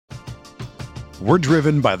We're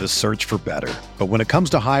driven by the search for better. But when it comes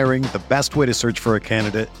to hiring, the best way to search for a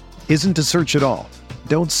candidate isn't to search at all.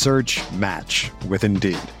 Don't search, match with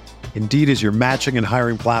Indeed. Indeed is your matching and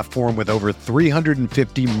hiring platform with over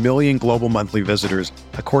 350 million global monthly visitors,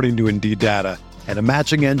 according to Indeed data, and a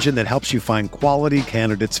matching engine that helps you find quality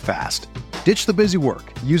candidates fast. Ditch the busy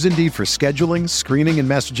work. Use Indeed for scheduling, screening, and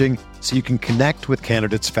messaging so you can connect with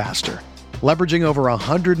candidates faster. Leveraging over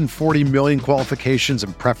 140 million qualifications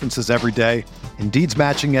and preferences every day, Indeed's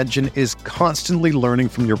matching engine is constantly learning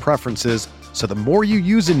from your preferences, so the more you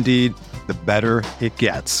use Indeed, the better it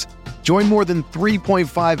gets. Join more than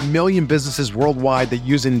 3.5 million businesses worldwide that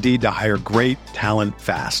use Indeed to hire great talent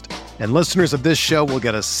fast. And listeners of this show will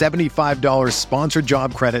get a $75 sponsored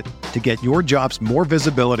job credit to get your jobs more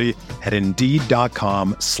visibility at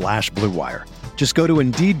Indeed.com/Blue Wire. Just go to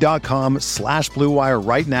Indeed.com/Blue Wire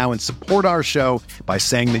right now and support our show by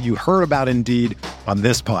saying that you heard about Indeed on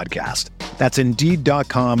this podcast. That's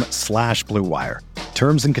Indeed.com/Blue Wire.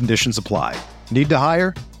 Terms and conditions apply. Need to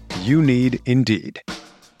hire? You need Indeed.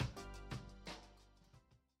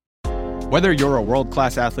 Whether you're a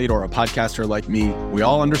world-class athlete or a podcaster like me, we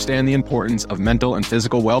all understand the importance of mental and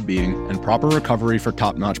physical well-being and proper recovery for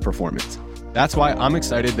top-notch performance. That's why I'm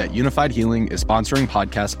excited that Unified Healing is sponsoring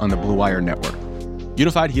podcasts on the Blue Wire Network.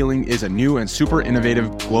 Unified Healing is a new and super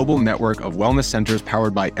innovative global network of wellness centers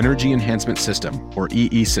powered by Energy Enhancement System, or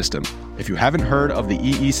EE System. If you haven't heard of the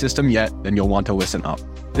EE System yet, then you'll want to listen up.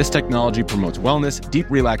 This technology promotes wellness, deep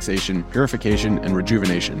relaxation, purification, and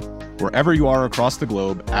rejuvenation. Wherever you are across the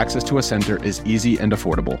globe, access to a center is easy and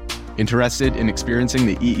affordable. Interested in experiencing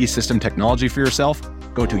the EE System technology for yourself?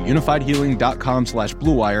 Go to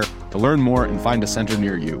unifiedhealing.com/Blue Wire to learn more and find a center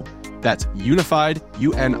near you. That's unified,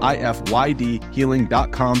 UNIFYD,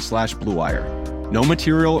 healing.com/Blue Wire. No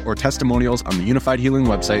material or testimonials on the Unified Healing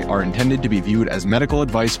website are intended to be viewed as medical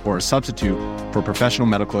advice or a substitute for professional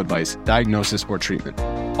medical advice, diagnosis, or treatment.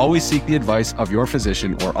 Always seek the advice of your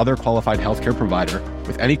physician or other qualified healthcare provider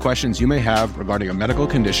with any questions you may have regarding a medical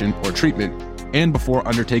condition or treatment and before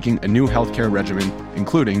undertaking a new healthcare regimen,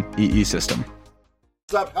 including EE System.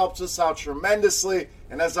 Up helps us out tremendously,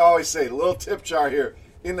 and as I always say, the little tip jar here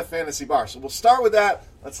in the fantasy bar. So we'll start with that.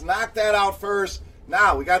 Let's knock that out first.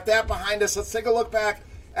 Now, we got that behind us. Let's take a look back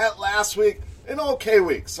at last week. An okay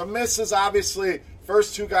week. Some misses, obviously.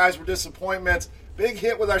 First two guys were disappointments. Big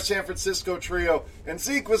hit with our San Francisco trio. And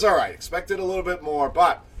Zeke was all right. Expected a little bit more,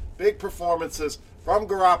 but big performances from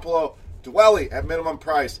Garoppolo. Dwelly at minimum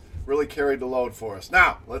price really carried the load for us.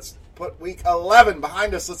 Now, let's put week 11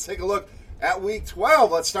 behind us. Let's take a look at week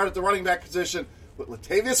 12. Let's start at the running back position with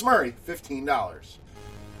Latavius Murray, $15.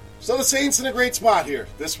 So the Saints in a great spot here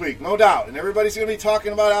this week, no doubt. And everybody's going to be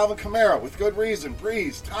talking about Alvin Kamara with good reason.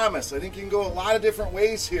 Breeze, Thomas. I think you can go a lot of different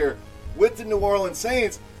ways here with the New Orleans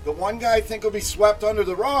Saints. The one guy I think will be swept under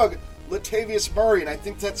the rug, Latavius Murray, and I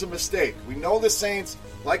think that's a mistake. We know the Saints,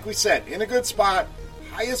 like we said, in a good spot.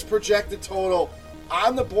 Highest projected total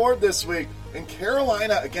on the board this week. And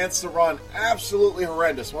Carolina against the run, absolutely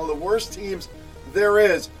horrendous. One of the worst teams there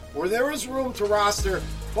is, where there is room to roster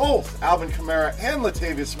both Alvin Kamara and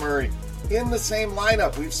Latavius Murray in the same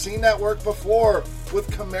lineup. We've seen that work before with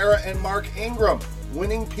Kamara and Mark Ingram,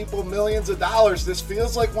 winning people millions of dollars. This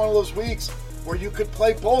feels like one of those weeks where you could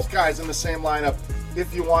play both guys in the same lineup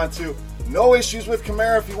if you want to. No issues with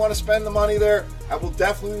Kamara if you want to spend the money there. I will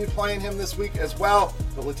definitely be playing him this week as well.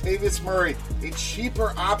 But Latavius Murray, a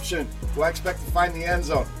cheaper option who I expect to find the end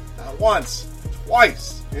zone. Not once,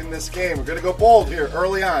 twice in this game. We're going to go bold here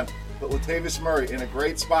early on. But Latavius Murray in a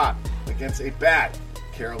great spot against a bad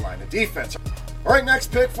Carolina defense. All right,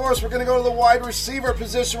 next pick for us, we're going to go to the wide receiver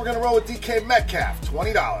position. We're going to roll with DK Metcalf,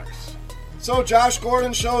 $20. So Josh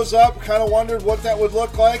Gordon shows up, kind of wondered what that would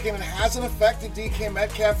look like, and it hasn't affected DK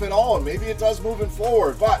Metcalf at all, and maybe it does moving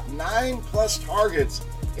forward. But 9+ targets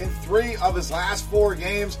in 3 of his last 4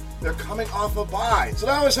 games. They're coming off a bye. So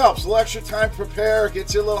that always helps. A little extra time to prepare,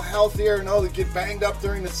 gets you a little healthier. Know they get banged up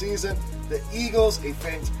during the season. The Eagles, a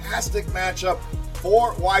fantastic matchup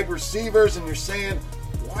for wide receivers, and you're saying,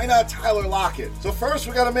 why not Tyler Lockett? So first,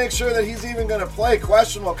 we got to make sure that he's even going to play.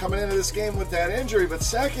 Questionable coming into this game with that injury. But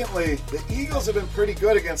secondly, the Eagles have been pretty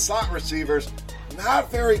good against slot receivers, not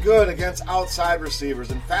very good against outside receivers.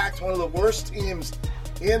 In fact, one of the worst teams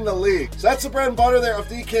in the league. So that's the bread and butter there of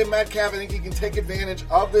DK Metcalf. I think he can take advantage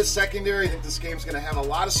of this secondary. I think this game's going to have a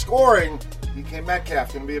lot of scoring. DK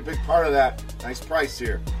Metcalf going to be a big part of that. Nice price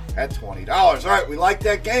here at $20. All right, we like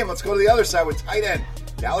that game. Let's go to the other side with tight end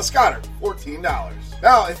Dallas Goedert, $14.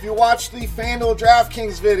 Now, if you watched the FanDuel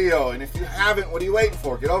DraftKings video, and if you haven't, what are you waiting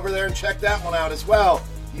for? Get over there and check that one out as well.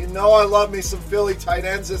 You know I love me some Philly tight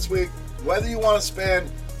ends this week. Whether you want to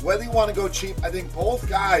spend whether you want to go cheap, I think both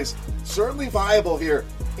guys certainly viable here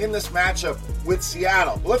in this matchup with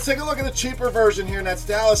Seattle. But let's take a look at the cheaper version here, and that's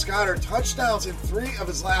Dallas Goedert. Touchdowns in 3 of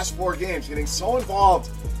his last 4 games, getting so involved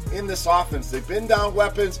in this offense. They've been down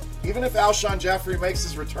weapons. Even if Alshon Jeffrey makes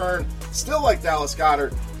his return, still like Dallas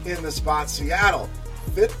Goedert in the spot. Seattle,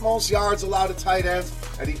 5th most yards allowed to tight ends.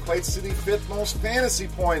 That equates to the 5th most fantasy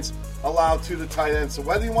points allowed to the tight end. So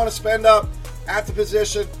whether you want to spend up at the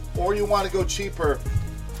position or you want to go cheaper,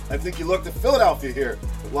 I think you look to Philadelphia here,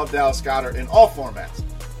 but love Dallas Goedert in all formats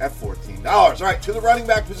at $14. All right, to the running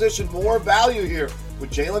back position, more value here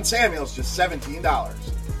with Jaylen Samuels, just $17.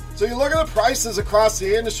 So you look at the prices across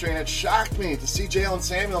the industry, and it shocked me to see Jaylen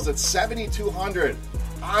Samuels at $7,200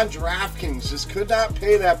 on DraftKings. Just could not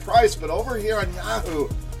pay that price, but over here on Yahoo,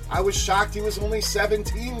 I was shocked he was only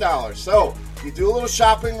 $17. So you do a little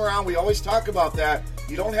shopping around. We always talk about that.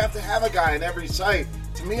 You don't have to have a guy on every site.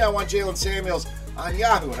 To me, I want Jaylen Samuels on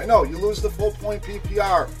Yahoo. And I know you lose the full point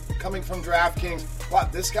PPR coming from DraftKings,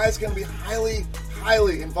 but this guy's going to be highly,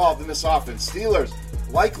 highly involved in this offense. Steelers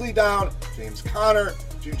likely down. James Conner,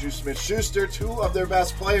 Juju Smith-Schuster, 2 of their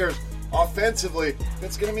best players offensively.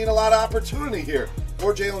 It's going to mean a lot of opportunity here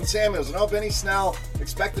for Jaylen Samuels. I know Benny Snell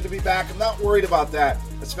expected to be back. I'm not worried about that,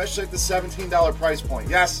 especially at the $17 price point.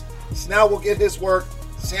 Yes, Snell will get his work.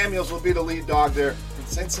 Samuels will be the lead dog there in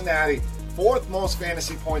Cincinnati. 4th most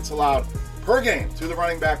fantasy points allowed per game to the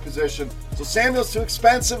running back position. So Samuel's too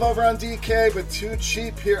expensive over on DK, but too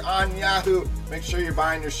cheap here on Yahoo. Make sure you're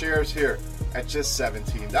buying your shares here at just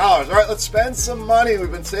 $17. All right, let's spend some money.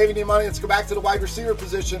 We've been saving you money. Let's go back to the wide receiver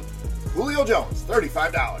position. Julio Jones,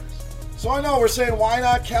 $35. So I know we're saying, why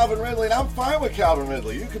not Calvin Ridley? And I'm fine with Calvin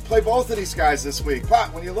Ridley. You could play both of these guys this week.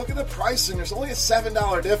 But when you look at the pricing, there's only a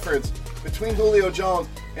 $7 difference between Julio Jones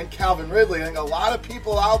and Calvin Ridley. I think a lot of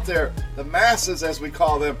people out there, the masses as we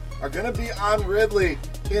call them, are going to be on Ridley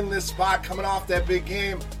in this spot coming off that big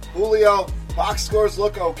game. Julio, box scores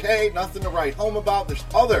look okay. Nothing to write home about. There's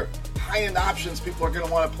other high-end options people are going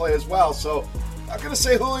to want to play as well. So I'm not going to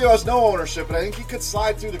say Julio has no ownership, but I think he could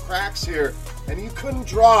slide through the cracks here, and you couldn't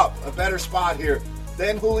draw up a better spot here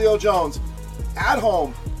than Julio Jones at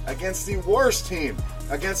home against the worst team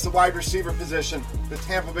against the wide receiver position, the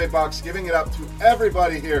Tampa Bay Bucks, giving it up to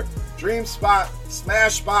everybody here. Dream spot,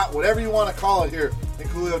 smash spot, whatever you want to call it here. I think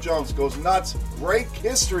Julio Jones goes nuts. Great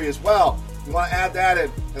history as well. You want to add that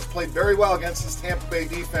in. Has played very well against this Tampa Bay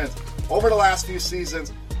defense over the last few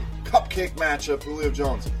seasons. Cupcake matchup, Julio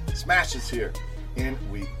Jones smashes here in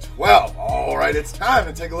Week 12. All right, it's time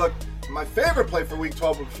to take a look at my favorite play for Week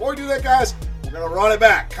 12. But before we do that, guys, we're going to run it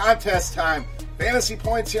back. Contest time. Fantasy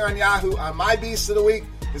points here on Yahoo on my Beast of the Week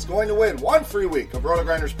is going to win 1 free week of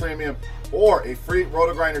RotoGrinders Premium or a free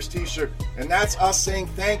RotoGrinders t-shirt. And that's us saying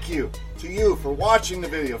thank you to you for watching the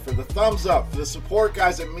video, for the thumbs up, for the support,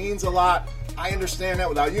 guys. It means a lot. I understand that.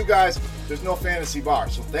 Without you guys, there's no fantasy bar.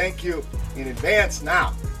 So thank you in advance.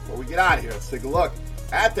 Now, before we get out of here, let's take a look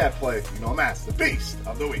at that play. You know, Matt's the Beast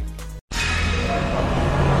of the Week.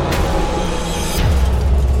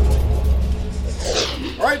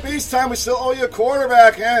 All right, Beast time. We still owe you a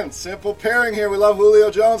quarterback, and simple pairing here. We love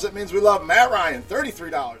Julio Jones. That means we love Matt Ryan.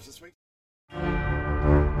 $33 this week.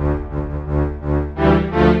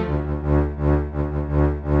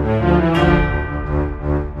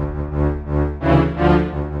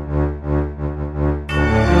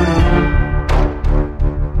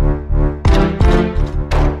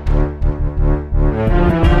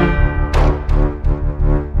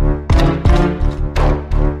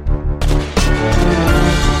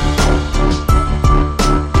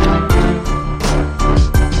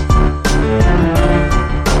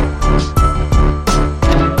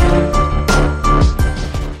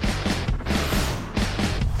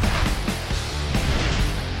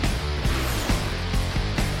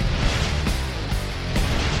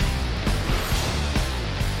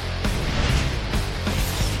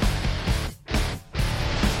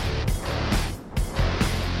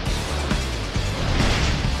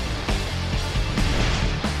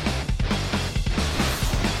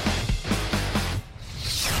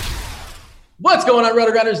 What's going on,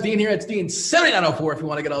 RotoGrinders? Dean here. It's Dean7904 if you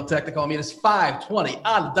want to get all technical. I mean, it's 5:20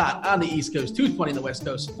 on the dot on the East Coast, 2:20 on the West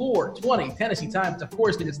Coast, 4:20 Tennessee time. Of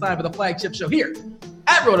course, it's time for the flagship show here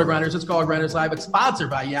at RotoGrinders. It's called Grinders Live. It's sponsored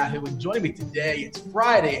by Yahoo. And joining me today, it's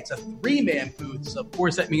Friday. It's a 3-man booth. So, of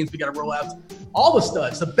course, that means we got to roll out all the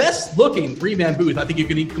studs. The best-looking 3-man booth I think you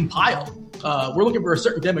can even compile. We're looking for a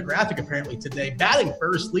certain demographic, apparently, today. Batting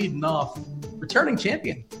first, leading off, returning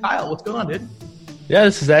champion. Kyle, what's going on, dude? Yeah,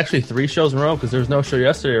 this is actually 3 shows in a row because there was no show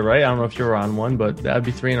yesterday, right? I don't know if you were on one, but that'd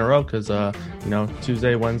be 3 in a row because,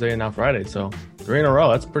 Tuesday, Wednesday, and now Friday. So 3 in a row.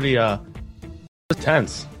 That's pretty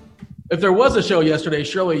tense. If there was a show yesterday,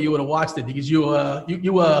 surely you would have watched it because you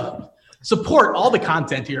support all the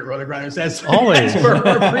content here at RotoGrinders as Always. for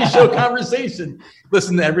our pre-show conversation.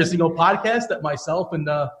 Listen to every single podcast that myself and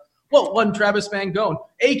one Travis Mangone,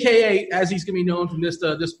 aka as he's going to be known from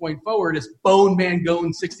this point forward, is Bone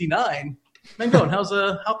Mangone 69. Mangone,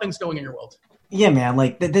 how things going in your world? Yeah, man,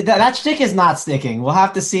 like that shtick is not sticking. We'll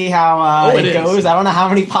have to see how it goes. I don't know how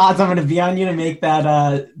many pods I'm going to be on you to make that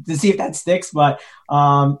to see if that sticks, but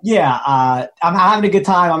I'm having a good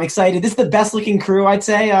time. I'm excited. This is the best looking crew, I'd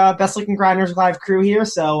say, best looking Grinders Live crew here.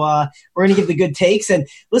 So we're going to give the good takes. And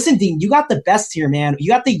listen, Dean, you got the best here, man. You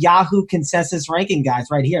got the Yahoo consensus ranking guys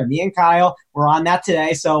right here. Me and Kyle, we're on that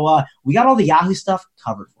today. So we got all the Yahoo stuff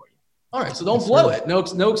covered for you. All right, so don't blow it.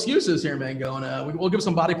 No excuses here, man. We'll give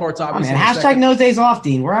some body parts. Obviously, hashtag no days off,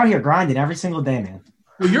 Dean. We're out here grinding every single day, man.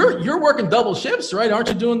 Well, you're working double shifts, right? Aren't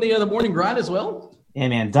you doing the morning grind as well? Yeah,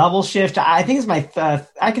 man, double shift. I think it's my.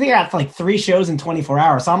 I think I got like 3 shows in 24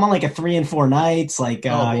 hours, so I'm on like a 3 and 4 nights. Like,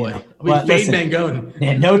 oh boy, Mangone.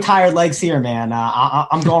 Yeah, no tired legs here, man.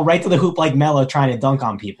 I'm going right to the hoop like Melo, trying to dunk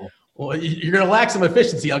on people. Well, you're going to lack some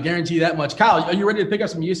efficiency. I'll guarantee you that much. Kyle, are you ready to pick up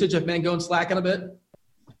some usage if Mangone slacking a bit?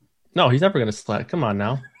 No, he's never going to slack. Come on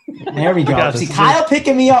now. There we go. See, Kyle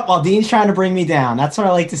picking me up while Dean's trying to bring me down. That's what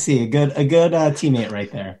I like to see. A good teammate right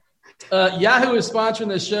there. Yahoo is sponsoring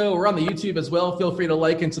this show. We're on the YouTube as well. Feel free to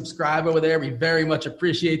like and subscribe over there. We very much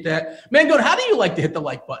appreciate that. Mangone, how do you like to hit the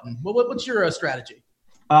like button? What's your strategy?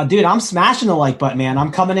 Dude, I'm smashing the like button, man.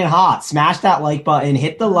 I'm coming in hot. Smash that like button.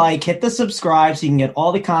 Hit the like. Hit the subscribe so you can get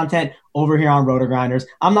all the content over here on RotoGrinders.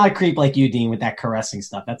 I'm not a creep like you, Dean, with that caressing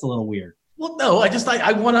stuff. That's a little weird. Well, no,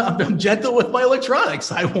 I'm gentle with my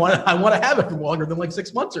electronics. I want to have it for longer than like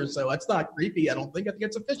 6 months or so. That's not creepy. I think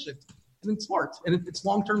it's efficient and it's smart and it's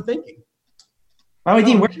long-term thinking. By the way,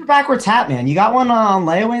 Dean, where's your backwards hat, man? You got one on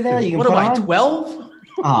layaway there? You can what put am on? I, 12?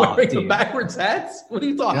 Oh, wearing the backwards hats? What are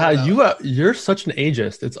you talking about? You're such an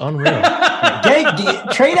ageist. It's unreal.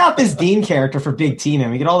 Trade out this Dean character for Big T,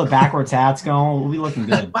 man. We get all the backwards hats going. We'll be looking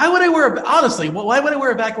good. Why would I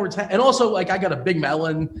wear a backwards hat? And also, like, I got a big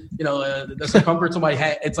melon. The circumference of my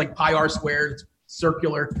head, it's like pi r squared. It's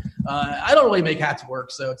circular. I don't really make hats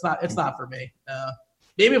work, so it's not for me.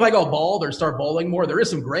 Maybe if I go bald or start bowling more, there is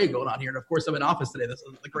some gray going on here. And of course, I'm in office today.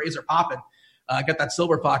 The grays are popping. I got that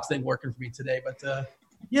Silver Fox thing working for me today, but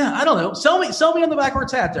yeah, I don't know. Sell me on the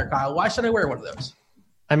backwards hat there, Kyle. Why should I wear one of those?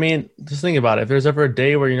 I mean, just think about it. If there's ever a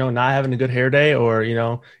day where, not having a good hair day or,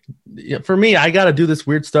 for me, I got to do this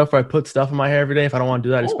weird stuff where I put stuff in my hair every day. If I don't want to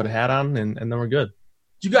do that, I just put a hat on and then we're good.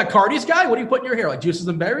 You got Cardi's guy? What do you put in your hair? Like juices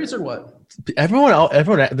and berries or what? Everyone,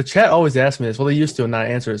 the chat always asks me this. Well, they used to and not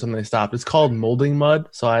answer it. Something they stopped. It's called molding mud.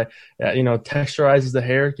 So I, texturizes the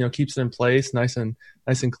hair, keeps it in place, nice and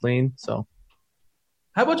clean. So.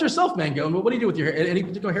 How about yourself, Mangone? What do you do with your hair? Any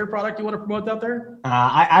particular hair product you want to promote out there?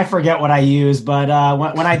 I forget what I use, but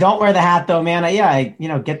when I don't wear the hat, though, man, I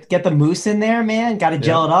get the mousse in there, man. Got to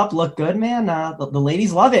gel it up, look good, man. The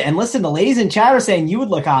ladies love it. And listen, the ladies in chat are saying you would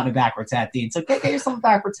look hot in a backwards hat, Dean. So get yourself a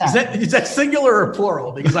backwards hat. Is that singular or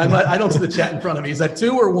plural? Because I don't see the chat in front of me. Is that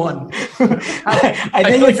 2 or 1? I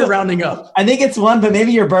think it's rounding up. I think it's 1, but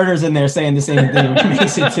maybe your burner's in there saying the same thing, which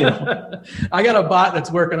makes it 2. I got a bot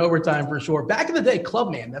that's working overtime for sure. Back in the day,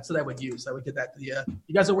 Clubman, that's what I would use. I would get that. You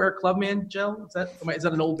guys will wear Clubman gel? Is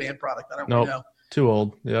that an old man product? I don't really know. Too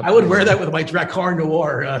old. Yep. I would wear that with my Drakkar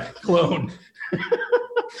Noir clone.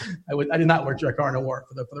 I did not wear Drakkar Noir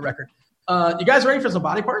for the record. You guys ready for some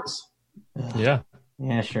body parts? Yeah.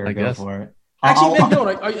 Yeah, sure. Go for it. Actually,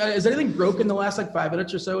 is anything broken in the last 5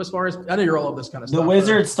 minutes or so as far as – I know you're all of this kind of stuff. The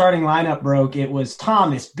Wizards starting lineup broke. It was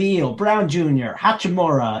Thomas, Beal, Brown Jr.,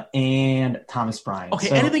 Hachimura, and Thomas Bryant. Okay,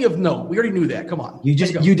 so, anything of note. We already knew that. Come on. You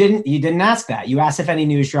didn't ask that. You asked if any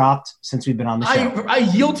news dropped since we've been on the show. I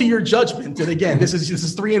yield to your judgment. And again, this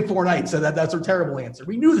is 3 and 4 nights, so that's a terrible answer.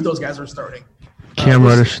 We knew that those guys were starting. Cam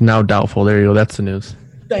Reddish now doubtful. There you go. That's the news.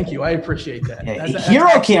 Thank you. I appreciate that.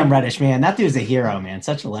 Hero Cam Reddish, man. That dude's a hero, man.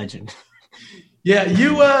 Such a legend. Yeah,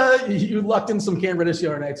 you lucked in some Cam Reddish the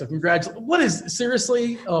other night, so congratulations. What is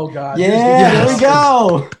seriously? Oh God! Yeah, there we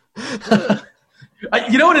go.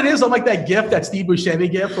 You know what it is? I'm like that GIF, that Steve Buscemi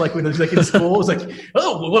GIF, like when it was like in school. It was like,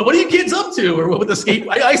 oh, what are you kids up to? Or with the skate?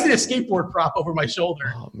 I see a skateboard prop over my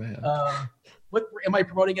shoulder. Oh man! What am I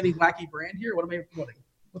promoting? Any wacky brand here? What am I promoting?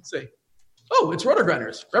 Let's see. Oh, it's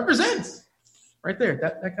RotoGrinders. Represents right there.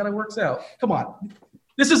 That kind of works out. Come on,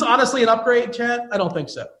 this is honestly an upgrade, chat. I don't think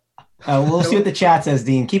so. We'll see what the chat says,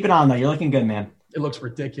 Dean. Keep it on, though. You're looking good, man. It looks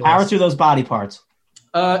ridiculous. Power through those body parts.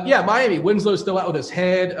 Miami. Winslow's still out with his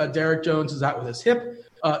head. Derek Jones is out with his hip.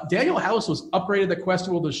 Daniel House was upgraded to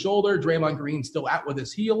questionable with his shoulder. Draymond Green still out with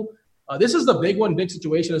his heel. This is the big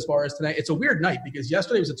situation as far as tonight. It's a weird night because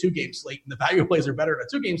yesterday was a 2-game slate, and the value plays are better in a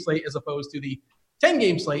 2-game slate as opposed to the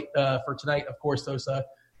 10-game slate for tonight. Of course, those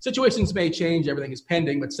situations may change. Everything is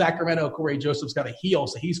pending. But Sacramento, Corey Joseph's got a heel,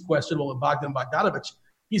 so he's questionable. And Bogdan Bogdanovic,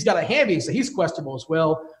 he's got a hammy, so he's questionable as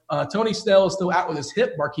well. Tony Snell is still out with his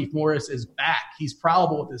hip. Markieff Morris is back. He's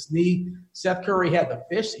probable with his knee. Seth Curry had the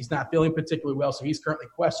fish. He's not feeling particularly well, so he's currently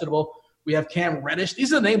questionable. We have Cam Reddish.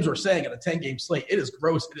 These are the names we're saying in a 10-game slate. It is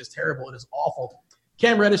gross. It is terrible. It is awful.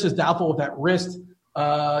 Cam Reddish is doubtful with that wrist.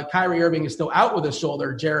 Kyrie Irving is still out with his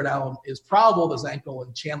shoulder. Jared Allen is probable with his ankle.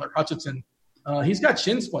 And Chandler Hutchinson, he's got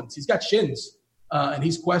shin splints. He's got shins, and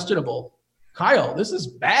he's questionable. Kyle, this is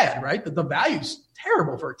bad, right? The value's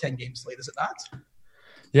terrible for a 10-game slate, is it not?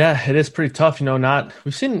 Yeah, it is pretty tough.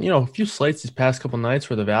 We've seen, a few slates these past couple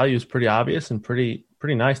nights where the value is pretty obvious and pretty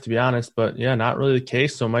nice, to be honest. But yeah, not really the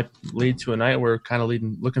case. So it might lead to a night where we're kind of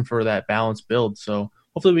looking for that balanced build. So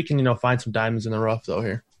hopefully we can, find some diamonds in the rough though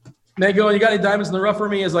here. Mango, you got any diamonds in the rough for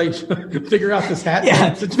me as I figure out this hat?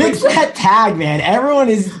 Yeah, fix that tag, man. Everyone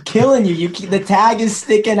is killing you. The tag is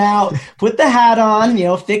sticking out. Put the hat on,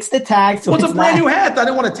 fix the tag. So it's a brand new hat. I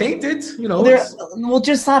didn't want to taint it.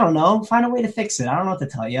 I don't know. Find a way to fix it. I don't know what to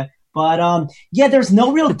tell you. But, there's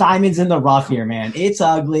no real diamonds in the rough here, man. It's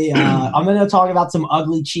ugly. I'm going to talk about some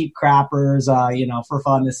ugly, cheap crappers, for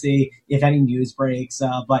fun to see if any news breaks.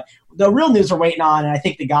 But the real news we're waiting on, and I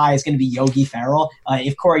think the guy is going to be Yogi Ferrell.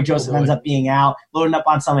 If Corey Joseph ends up being out, loading up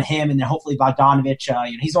on some of him, and then hopefully Bogdanovic,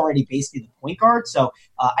 he's already basically the point guard. So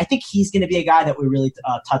I think he's going to be a guy that we really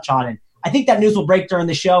touch on. And I think that news will break during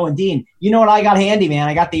the show. And, Dean, you know what I got handy, man?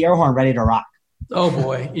 I got the air horn ready to rock. Oh,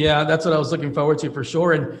 boy. Yeah, that's what I was looking forward to for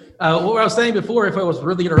sure. And what I was saying before, if I was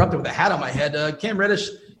really interrupted with a hat on my head, Cam Reddish,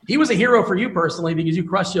 he was a hero for you personally because you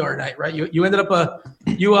crushed the other night, right? You ended up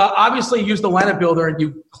obviously used the lineup builder and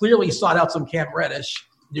you clearly sought out some Cam Reddish.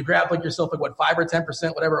 You grabbed yourself 5 or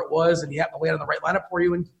 10%, whatever it was, and you happened to land on the right lineup for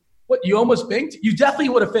you. And you almost banked? You definitely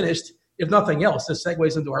would have finished, if nothing else. This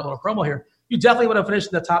segues into our little promo here. You definitely would have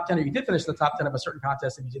finished in the top 10, or you did finish in the top 10 of a certain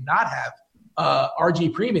contest if you did not have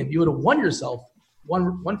RG Premium. You would have won yourself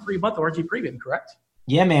one free month of RG Premium, correct?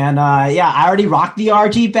 Yeah, man. I already rocked the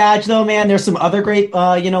RG badge, though, man. There's some other great,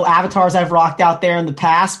 avatars I've rocked out there in the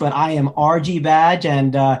past, but I am RG badge.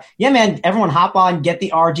 And, man, everyone hop on, get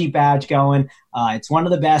the RG badge going. It's one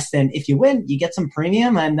of the best. And if you win, you get some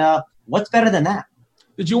premium. And what's better than that?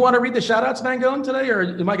 Did you want to read the shout-outs, Mangone, today, or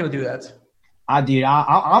am I going to do that? Dude,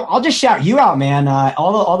 I'll just shout you out, man.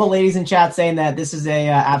 All the ladies in chat saying that this is a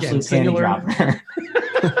absolute panty dropper.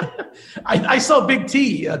 I saw Big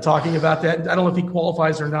T talking about that. I don't know if he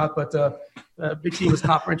qualifies or not, but Big T was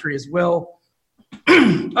complimentary as well.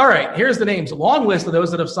 All right, here's the names. A long list of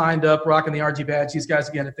those that have signed up, rocking the RG badge. These guys,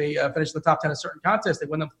 again, if they finish the top 10 of a certain contest, they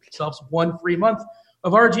win themselves 1 free month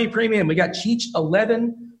of RG Premium. We got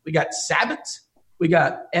Cheech11. We got Sabbath. We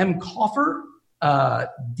got M. Coffer.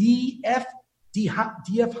 DF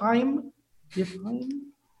Heim.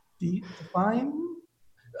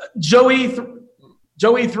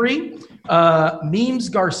 Joey 3, Memes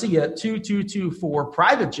Garcia 2224,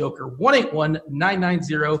 Private Joker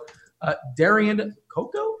 181990, Darian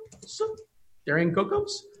Cocos,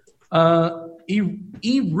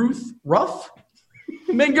 Ruth Ruff.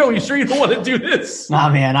 Mango, you sure you don't want to do this? Nah,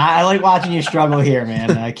 man, I like watching you struggle here,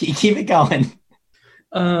 man. Keep it going.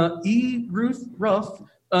 Ruth Ruff,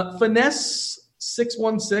 Finesse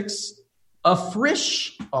 616,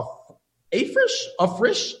 Afrish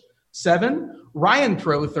 7. Ryan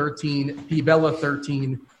Pro 13, P Bella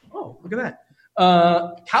 13. Oh, look at that.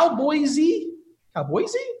 Cowboysy,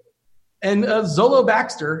 and Zolo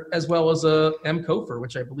Baxter, as well as M. Kofer,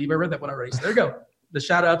 which I believe I read that one already. So there you go. The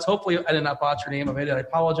shout outs. Hopefully, I did not botch your name. I made it. I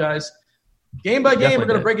apologize. Game by game, definitely we're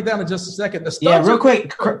going to break it down in just a second. Real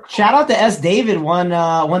quick. Shout out to S. David,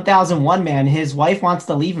 1001, man. His wife wants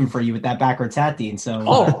to leave him for you with that backwards hat, Dean. So,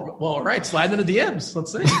 well, all right. Slide into the DMs.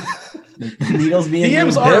 Let's see. Needles being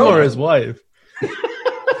DMs are him or his wife.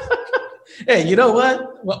 Hey, you know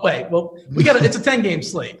what? Well, we got it's a 10-game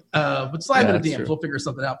slate. But slide into DMs. True. We'll figure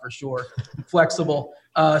something out for sure. Flexible.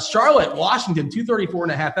 Charlotte, Washington,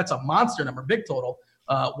 234.5. That's a monster number, big total.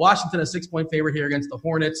 Washington a 6-point favorite here against the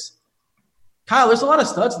Hornets. Kyle, there's a lot of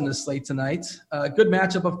studs in this slate tonight. Good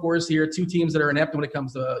matchup, of course, here. 2 teams that are inept when it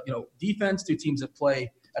comes to defense. 2 teams that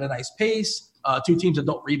play at a nice pace. 2 teams that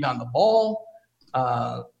don't rebound the ball.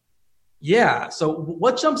 So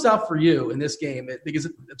what jumps out for you in this game? Because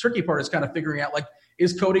the tricky part is kind of figuring out,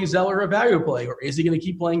 is Cody Zeller a value play, or is he going to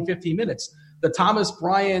keep playing 15 minutes? The Thomas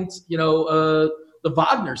Bryant, the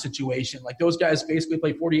Wagner situation. Like those guys basically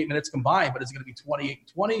play 48 minutes combined, but it's going to be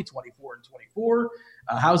 28-20, 24-24.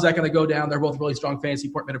 How's that going to go down? They're both really strong fantasy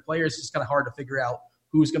point minute players. It's just kind of hard to figure out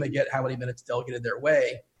who's going to get how many minutes delegated their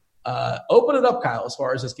way. Open it up, Kyle, as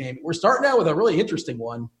far as this game. We're starting out with a really interesting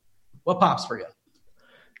one. What pops for you?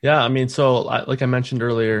 Yeah, I mean, so like I mentioned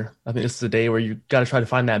earlier, I think this is a day where you got to try to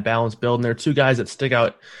find that balance build. And there are two guys that stick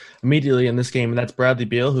out immediately in this game, and that's Bradley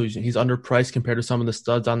Beal, he's underpriced compared to some of the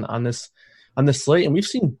studs on this slate. And we've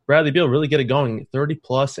seen Bradley Beal really get it going,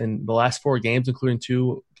 30-plus in the last 4 games, including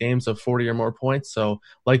 2 games of 40 or more points. So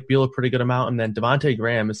like Beal, a pretty good amount. And then Devontae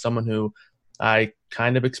Graham is someone who I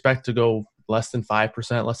kind of expect to go less than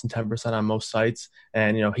 5%, less than 10% on most sites.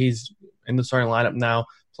 And, he's in the starting lineup now,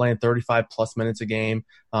 playing 35-plus minutes a game.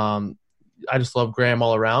 I just love Graham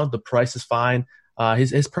all around. The price is fine.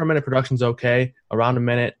 His per-minute production is okay, around a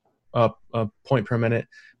minute, a point per minute.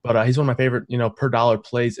 But he's one of my favorite, per dollar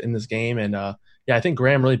plays in this game. And, I think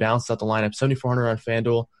Graham really balances out the lineup. 7,400 on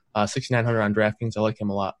FanDuel, 6,900 on DraftKings. I like him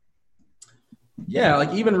a lot. Yeah,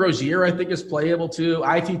 like even Rozier, I think, is playable too.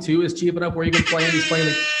 IT2 is cheap enough where you can play him. He's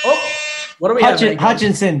playing what do we have?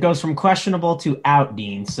 Hutchinson goes from questionable to out,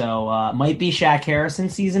 Dean. So might be Shaq Harrison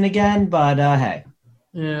season again, but hey.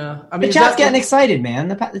 Yeah. I mean, the chat's getting excited, man.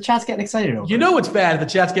 The chat's getting excited over what's bad? The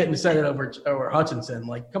chat's getting excited over Hutchinson.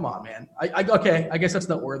 Like, come on, man. Okay, I guess that's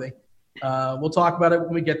noteworthy. We'll talk about it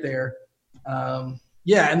when we get there. And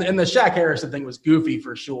the Shaq Harrison thing was goofy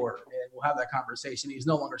for sure. And we'll have that conversation. He's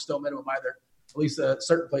no longer still minimum either. At least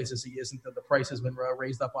certain places he isn't. The price has been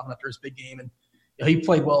raised up on him after his big game, and he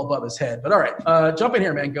played well above his head. But all right, jump in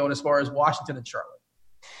here, man, going as far as Washington and Charlotte.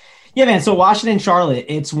 Yeah, man. So Washington, Charlotte,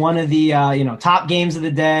 it's one of the top games of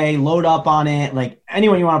the day. Load up on it. Like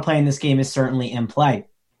anyone you want to play in this game is certainly in play.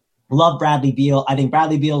 Love Bradley Beal. I think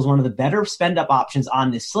Bradley Beal is one of the better spend-up options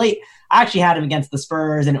on this slate. I actually had him against the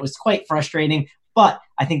Spurs, and it was quite frustrating. But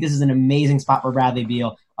I think this is an amazing spot for Bradley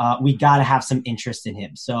Beal. We got to have some interest in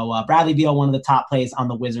him. So Bradley Beal, one of the top plays on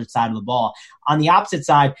the Wizards side of the ball. On the opposite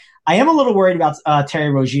side, I am a little worried about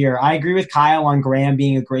Terry Rozier. I agree with Kyle on Graham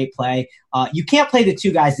being a great play. You can't play the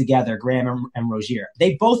two guys together, Graham and Rozier.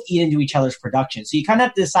 They both eat into each other's production. So you kind of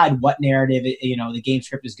have to decide what narrative the game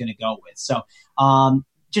script is going to go with. So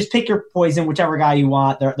just pick your poison, whichever guy you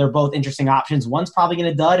want. They're both interesting options. One's probably going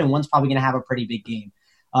to dud, and one's probably going to have a pretty big game.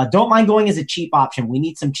 Don't mind going as a cheap option. We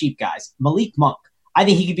need some cheap guys. Malik Monk. I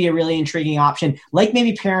think he could be a really intriguing option. Like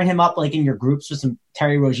maybe pairing him up like in your groups with some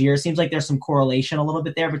Terry Rozier. Seems like there's some correlation a little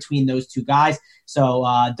bit there between those two guys. So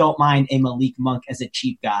don't mind a Malik Monk as a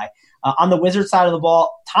cheap guy. On the Wizards side of the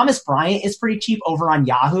ball, Thomas Bryant is pretty cheap over on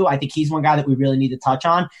Yahoo. I think he's one guy that we really need to touch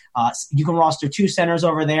on. You can roster 2 centers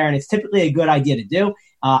over there, and it's typically a good idea to do.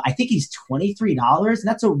 I think he's $23, and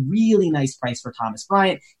that's a really nice price for Thomas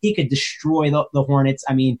Bryant. He could destroy the Hornets.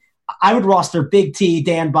 I mean, I would roster Big T,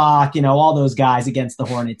 Dan Bach, all those guys against the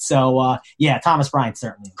Hornets. So, Thomas Bryant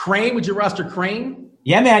certainly. Crane, would you roster Crane?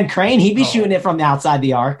 Yeah, man, Crane. He'd be shooting it from the outside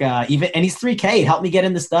the arc. And he's 3K. Help me get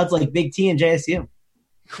in the studs like Big T and JSU.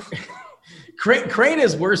 Crane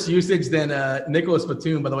has worse usage than Nicholas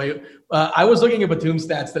Batum, by the way. I was looking at Batum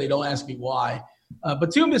stats today. Don't ask me why.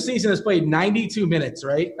 Batum this season has played 92 minutes,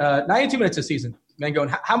 right? 92 minutes this season. Man, going,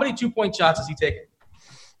 how many 2-point shots has he taken?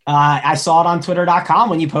 I saw it on Twitter.com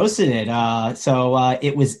when you posted it. So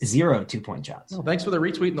it was 0 2-point shots. Well, thanks for the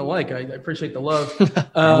retweet and the like. I appreciate the love.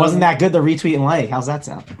 Wasn't that good, the retweet and like? How's that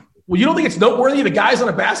sound? Well, you don't think it's noteworthy? The guy's on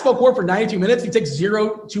a basketball court for 92 minutes. He takes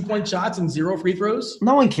 0 2-point shots and 0 free throws.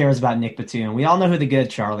 No one cares about Nick Batum. We all know who the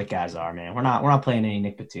good Charlotte guys are, man. We're not playing any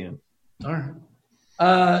Nick Batum. All right.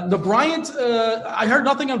 The Bryant, I heard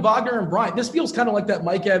nothing on Wagner and Bryant. This feels kind of like that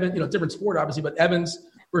Mike Evans, different sport, obviously, but Evans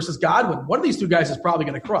versus Godwin. One of these two guys is probably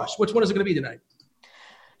going to crush. Which one is it going to be tonight?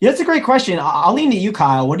 Yeah, that's a great question. I'll lean to you,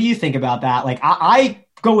 Kyle. What do you think about that? Like, I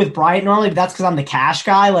go with Bryant normally, but that's because I'm the cash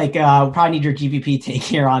guy. Like, we'll probably need your GPP take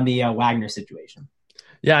here on the Wagner situation.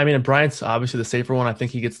 Yeah, I mean, Bryant's obviously the safer one. I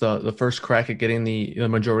think he gets the first crack at getting the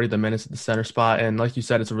majority of the minutes at the center spot. And like you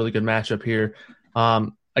said, it's a really good matchup here.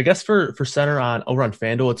 I guess for center over on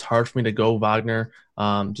FanDuel, it's hard for me to go Wagner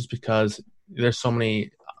just because there's so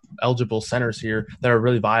many eligible centers here that are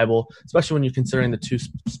really viable, especially when you're considering the 2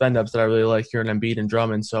 spend-ups that I really like here in Embiid and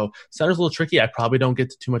Drummond. So center's a little tricky. I probably don't get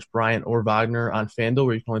to too much Bryant or Wagner on FanDuel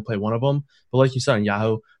where you can only play one of them. But like you said on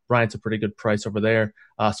Yahoo, Bryant's a pretty good price over there.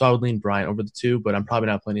 So I would lean Bryant over the 2, but I'm probably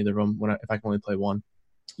not playing either of them if I can only play one.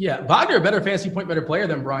 Yeah, Wagner, a better fantasy point, better player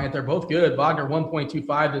than Bryant. They're both good. Wagner,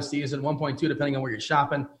 1.25 this season, 1.2 depending on where you're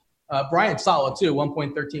shopping. Bryant, solid too,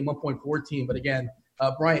 1.13, 1.14. But again,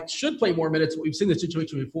 Bryant should play more minutes. We've seen this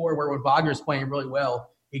situation before where when Wagner's playing really well,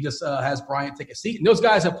 He just has Bryant take a seat. And those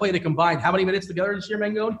guys have played a combined how many minutes together this year,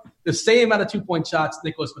 Mangone? The same amount of 2-point shots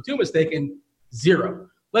Nicholas Batum has taken, 0.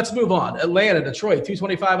 Let's move on. Atlanta, Detroit,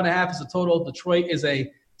 225.5 is the total. Detroit is a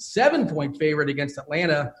 7-point favorite against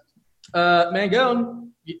Atlanta.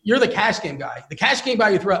 Mangone, you're the cash game guy. The cash game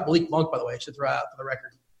guy you threw out, Malik Monk, by the way, I should throw out for the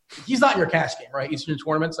record. He's not in your cash game, right? He's in your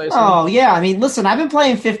tournaments, I assume? Oh, yeah. I mean, listen, I've been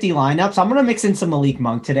playing 50 lineups. I'm going to mix in some Malik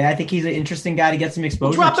Monk today. I think he's an interesting guy to get some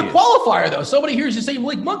exposure Drop the qualifier, though. Somebody hears you say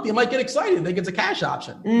Malik Monk, they might get excited and think it's a cash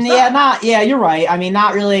option. You're right. I mean,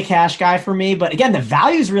 not really a cash guy for me. But, again, the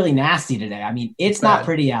value is really nasty today. I mean, it's not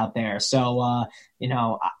pretty out there. So,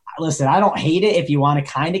 listen, I don't hate it if you want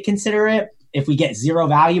to kind of consider it if we get 0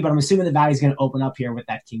 value. But I'm assuming the value is going to open up here with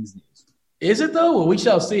that Kings news. Is it, though? Well, we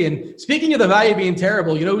shall see. And speaking of the value being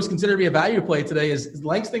terrible, you know who's considered to be a value play today is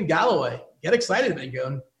Langston Galloway. Get excited,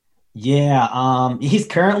 Mangone. Yeah, he's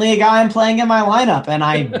currently a guy I'm playing in my lineup, and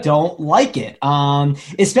I don't like it.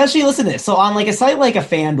 Especially, listen to this. So on like a site like a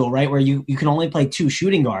FanDuel, right, where you can only play 2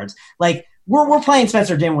 shooting guards, like we're playing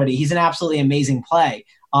Spencer Dinwiddie. He's an absolutely amazing play.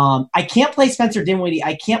 I can't play Spencer Dinwiddie.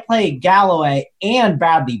 I can't play Galloway and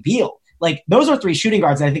Bradley Beal. Like, those are 3 shooting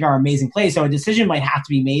guards that I think are amazing plays, so a decision might have to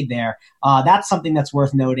be made there. That's something that's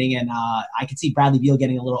worth noting, and I could see Bradley Beal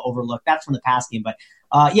getting a little overlooked. That's from the past game. But,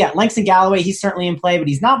 Langston Galloway, he's certainly in play, but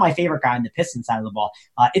he's not my favorite guy on the Pistons side of the ball.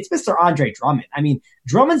 It's Mr. Andre Drummond. I mean,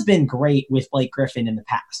 Drummond's been great with Blake Griffin in the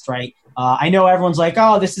past, right? I know everyone's like,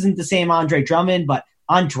 oh, this isn't the same Andre Drummond, but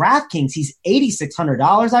on DraftKings, he's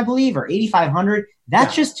 $8,600, I believe, or $8,500.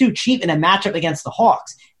 That's just too cheap in a matchup against the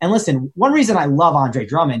Hawks. And listen, one reason I love Andre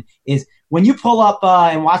Drummond is when you pull up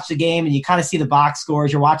and watch the game and you kind of see the box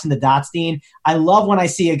scores, you're watching the Dotstein. I love when I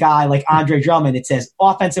see a guy like Andre Drummond. It says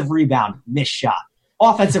offensive rebound, missed shot.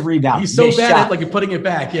 Offensive rebound. He's so bad at like you're putting it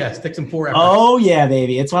back. Yeah, sticks him 4 effort. Oh, yeah,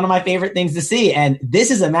 baby. It's one of my favorite things to see. And this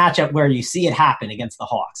is a matchup where you see it happen against the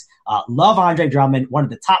Hawks. Love Andre Drummond, one of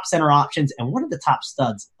the top center options and one of the top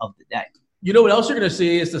studs of the day. You know what else you're going to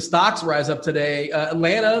see is the stocks rise up today.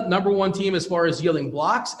 Atlanta, number 1 team as far as yielding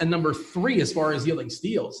blocks and number 3 as far as yielding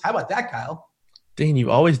steals. How about that, Kyle? Dane, you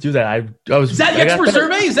always do that. I was. Is that the expert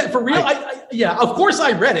survey? Is that for real? Yeah, of course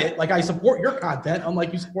I read it. Like, I support your content,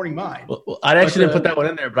 unlike you supporting mine. Well, I actually didn't put that one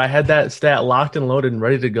in there, but I had that stat locked and loaded and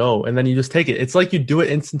ready to go, and then you just take it. It's like you do it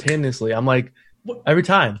instantaneously. I'm like, every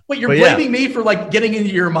time. Wait, you're blaming me for like getting into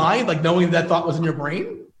your mind, like knowing that thought was in your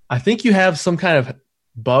brain? I think you have some kind of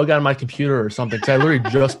bug on my computer or something, because I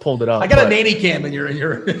literally just pulled it up. I got a nanny cam in your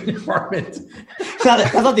apartment.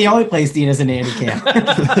 That's not the only place Dean is a nanny cam.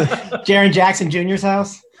 Jaren Jackson Jr.'s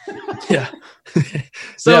house. Yeah.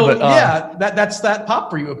 So that's that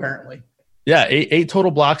pop for you apparently. Yeah, eight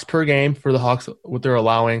total blocks per game for the Hawks, what they're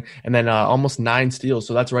allowing, and then almost 9 steals.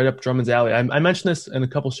 So that's right up Drummond's alley. I mentioned this in a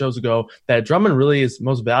couple shows ago that Drummond really is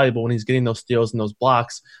most valuable when he's getting those steals and those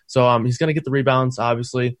blocks. So he's going to get the rebounds,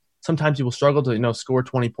 obviously. Sometimes he will struggle to, score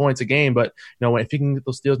 20 points a game, but, if he can get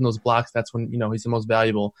those steals and those blocks, that's when, he's the most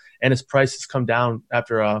valuable. And his price has come down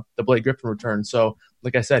after the Blake Griffin return. So,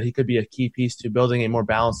 like I said, he could be a key piece to building a more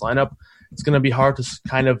balanced lineup. It's going to be hard to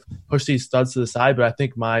kind of push these studs to the side, but I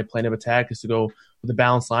think my plan of attack is to go with a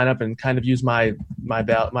balanced lineup and kind of use my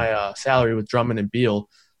salary with Drummond and Beal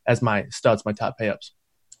as my studs, my top pay-ups.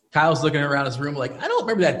 Kyle's looking around his room like, I don't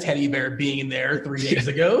remember that teddy bear being in there 3 days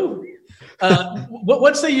ago.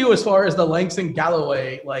 What say you as far as the Langston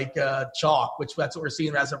Galloway chalk, which that's what we're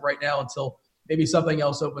seeing as of right now until maybe something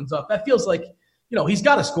else opens up? That feels like, he's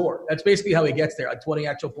got to score. That's basically how he gets there, like 20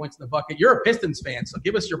 actual points in the bucket. You're a Pistons fan, so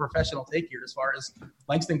give us your professional take here as far as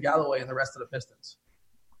Langston Galloway and the rest of the Pistons.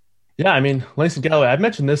 Yeah, I mean, Langston Galloway, I've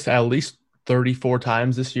mentioned this at least 34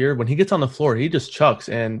 times this year. When he gets on the floor, he just chucks,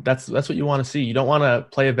 and that's what you want to see. You don't want to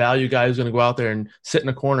play a value guy who's going to go out there and sit in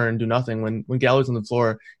a corner and do nothing. When Galloway's on the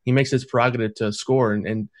floor, he makes his prerogative to score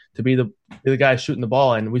and to be the guy shooting the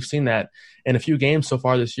ball. And we've seen that in a few games so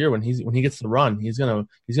far this year. When he gets the run, he's gonna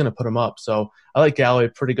put him up. So I like Galloway a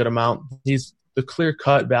pretty good amount. He's the clear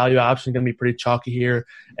cut value option, going to be pretty chalky here.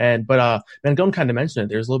 But Mangone kind of mentioned it.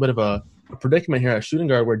 There's a little bit of a predicament here at shooting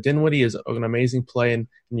guard where Dinwiddie is an amazing play and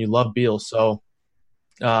you love Beal. So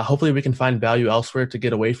hopefully we can find value elsewhere to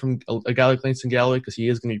get away from a guy like Langston Galloway, because he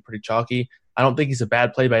is going to be pretty chalky. I don't think he's a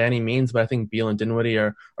bad play by any means, but I think Beal and Dinwiddie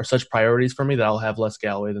are such priorities for me that I'll have less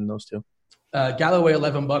Galloway than those two. Galloway,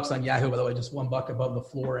 $11 on Yahoo, by the way, just $1 above the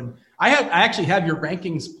floor. And I actually have your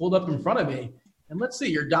rankings pulled up in front of me. And let's see,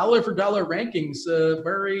 your dollar for dollar rankings,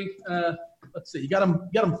 let's see, you got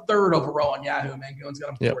him third overall on Yahoo. Mangone's got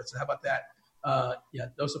him fourth. Yep. So how about that?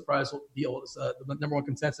 No surprise. Beal is the number one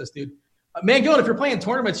consensus, dude. Mangone, if you're playing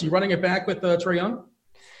tournaments, you running it back with Trae Young?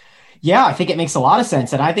 Yeah, I think it makes a lot of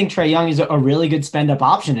sense. And I think Trae Young is a really good spend up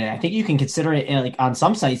option today. I think you can consider it like on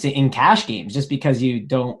some sites in cash games just because you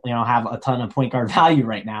don't, have a ton of point guard value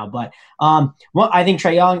right now. But I think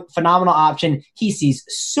Trae Young, phenomenal option. He sees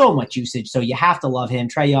so much usage, so you have to love him.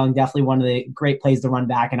 Trae Young, definitely one of the great plays to run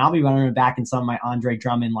back, and I'll be running him back in some of my Andre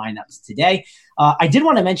Drummond lineups today. I did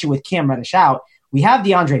want to mention with Cam Reddish out, we have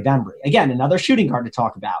DeAndre Bembry. Again, another shooting guard to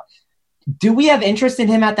talk about. Do we have interest in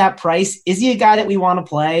him at that price? Is he a guy that we want to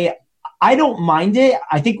play? I don't mind it.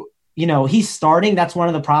 I think, he's starting. That's one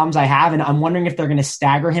of the problems I have. And I'm wondering if they're going to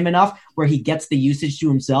stagger him enough where he gets the usage to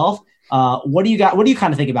himself. What do you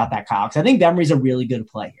kind of think about that, Kyle? Because I think Bembry's a really good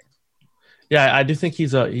play here. Yeah, I do think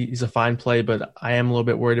he's a fine play, but I am a little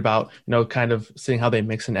bit worried about, kind of seeing how they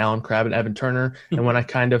mix in Allen Crabbe and Evan Turner. And when I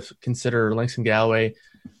kind of consider Langston Galloway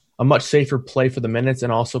a much safer play for the minutes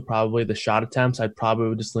and also probably the shot attempts, I probably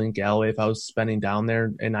would just lean Galloway if I was spending down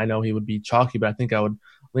there. And I know he would be chalky, but I think I would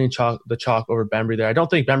lean the chalk over Bembry there. I don't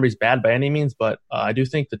think Bembry's bad by any means, but I do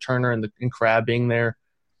think the Turner and Crabbe being there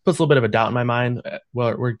puts a little bit of a doubt in my mind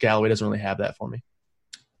where Galloway doesn't really have that for me.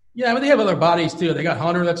 Yeah, but they have other bodies too. They got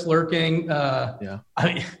Hunter that's lurking. Yeah.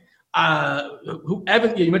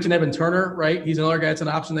 You mentioned Evan Turner, right? He's another guy that's an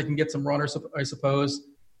option that can get some runners, I suppose.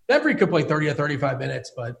 Bembry could play 30 to 35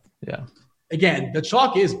 minutes, but yeah. Again, the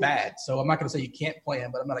chalk is bad, so I'm not going to say you can't play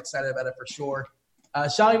him, but I'm not excited about it for sure.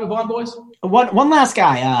 Shall we move on, boys? One last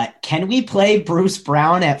guy. Can we play Bruce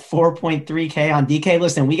Brown at 4.3K on DK?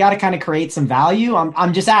 Listen, we got to kind of create some value.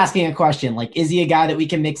 I'm just asking a question. Like, is he a guy that we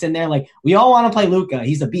can mix in there? Like, we all want to play Luka.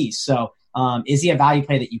 He's a beast. So is he a value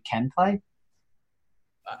play that you can play?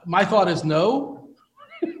 My thought is no.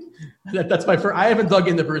 That's my first. I haven't dug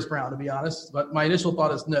into Bruce Brown, to be honest, but my initial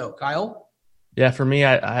thought is no. Kyle? Yeah, for me,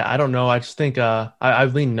 I don't know. I just think I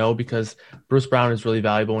lean no because Bruce Brown is really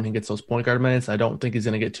valuable when he gets those point guard minutes. I don't think he's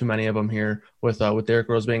going to get too many of them here with Derrick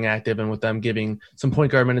Rose being active and with them giving some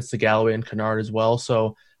point guard minutes to Galloway and Kennard as well.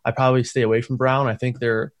 So I probably stay away from Brown. I think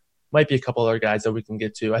there might be a couple other guys that we can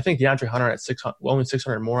get to. I think DeAndre Hunter at only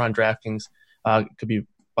 600 more on DraftKings could be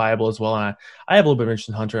viable as well. And I have a little bit of interest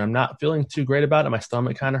in Hunter. I'm not feeling too great about it. My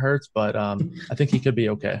stomach kind of hurts, but I think he could be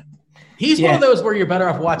okay. He's one of those where you're better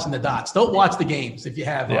off watching the dots. Don't watch the games if you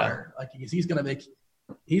have Hunter. Like he's going to make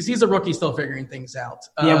 – he's a rookie still figuring things out.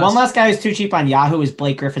 One last guy who's too cheap on Yahoo is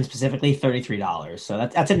Blake Griffin specifically, $33. So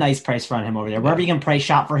that's a nice price for him over there. Wherever you can price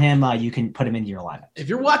shop for him, you can put him into your lineup. If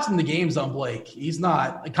you're watching the games on Blake, he's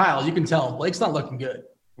not – Kyle, you can tell Blake's not looking good.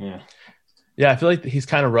 Yeah, I feel like he's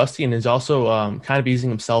kind of rusty and is also kind of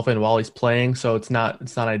easing himself in while he's playing, so it's not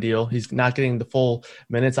ideal. He's not getting the full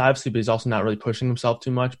minutes, obviously, but he's also not really pushing himself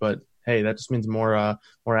too much, but – hey, that just means more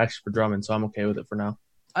action for Drummond, so I'm okay with it for now.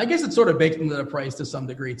 I guess it's sort of baked into the price to some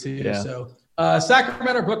degree too. Yeah. So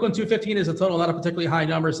Sacramento, Brooklyn 215 is a total, not a particularly high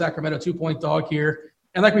number. Sacramento 2-point dog here.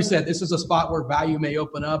 And like we said, this is a spot where value may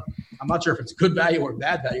open up. I'm not sure if it's good value or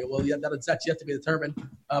bad value. Well, that's yet to be determined.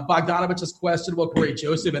 Bogdanovich is questionable. Corey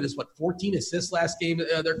Joseph and his 14 assists last game.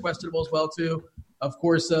 They're questionable as well too. Of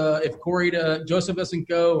course, if Corey Joseph doesn't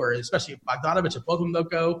go, or especially if Bogdanovich, if both of them don't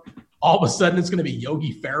go, all of a sudden it's going to be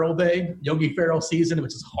Yogi Ferrell day, Yogi Ferrell season,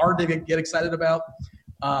 which is hard to get excited about.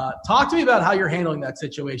 Talk to me about how you're handling that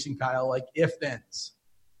situation, Kyle, like if-thens.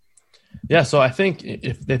 Yeah, so I think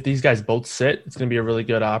if these guys both sit, it's going to be a really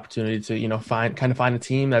good opportunity to, find a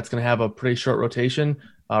team that's going to have a pretty short rotation.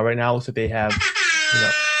 Right now, it looks like they have,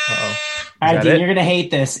 All right, Dean, you're going to hate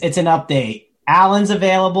this. It's an update. Allen's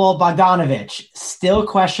available, Bogdanovich still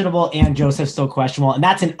questionable, and Joseph still questionable. And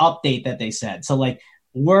that's an update that they said. So,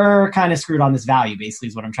 we're kind of screwed on this value, basically,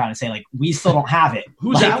 is what I'm trying to say. We still don't have it.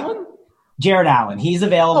 Who's Allen? Jared Allen. He's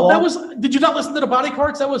available. Did you not listen to the body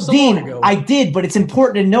cards? That was so Dean, long ago. I did, but it's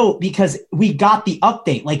important to note because we got the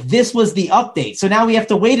update. This was the update. So now we have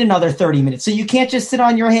to wait another 30 minutes. So you can't just sit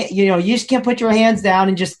on your hand. You just can't put your hands down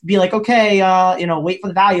and just be like, okay, wait for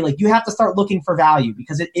the value. You have to start looking for value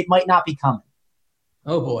because it might not be coming.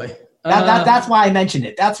 Oh, boy. That's why I mentioned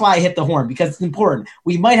it. That's why I hit the horn, because it's important.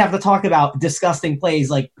 We might have to talk about disgusting plays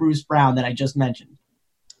like Bruce Brown that I just mentioned.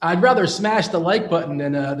 I'd rather smash the like button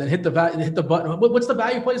than hit the button. What's the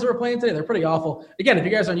value plays that we're playing today? They're pretty awful. Again, if you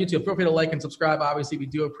guys are on YouTube, feel free to like and subscribe. Obviously, we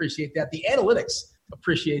do appreciate that. The analytics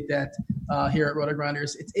appreciate that here at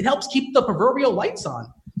RotoGrinders. It helps keep the proverbial lights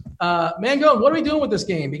on. Mango, what are we doing with this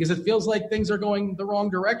game? Because it feels like things are going the wrong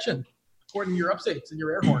direction, according to your updates and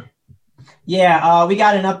your air horn. Yeah, we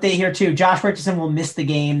got an update here too. Josh Richardson will miss the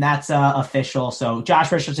game. That's official. So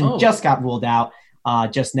Josh Richardson just got ruled out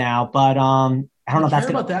just now. But I don't know if that's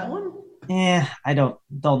about that one. I don't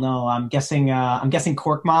know. I'm guessing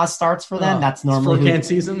Korkmaz starts for them. That's normally Spurcant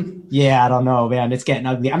season. Yeah, I don't know, man. It's getting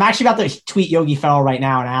ugly. I'm actually about to tweet Yogi Ferrell right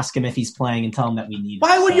now and ask him if he's playing and tell him that we need him.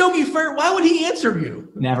 Why would he answer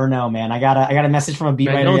you? Never know, man. I got a message from a beat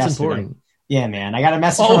writer yesterday. Important. Yeah, man. I got a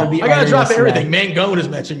message from a beat writer. I got to drop everything. Mangone is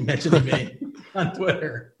mentioning me on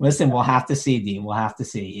Twitter. Listen, we'll have to see, Dean. We'll have to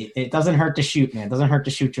see. It doesn't hurt to shoot, man. It doesn't hurt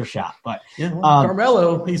to shoot your shot. But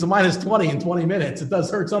Carmelo, he's a minus 20 in 20 minutes. It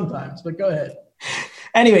does hurt sometimes, but go ahead.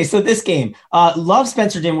 Anyway, so this game, love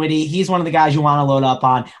Spencer Dinwiddie. He's one of the guys you want to load up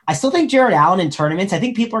on. I still think Jared Allen in tournaments, I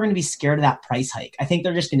think people are going to be scared of that price hike. I think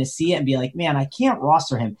they're just going to see it and be like, man, I can't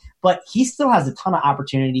roster him. But he still has a ton of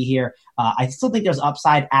opportunity here. I still think there's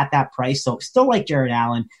upside at that price. So still like Jared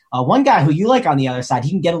Allen. One guy who you like on the other side,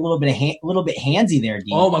 he can get a little bit handsy there,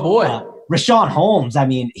 Dean. Oh, my boy. Richaun Holmes. I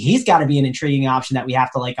mean, he's got to be an intriguing option that we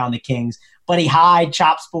have to like on the Kings. Buddy Hyde,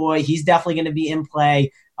 Chops boy, he's definitely going to be in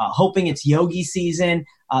play. Hoping it's Yogi season.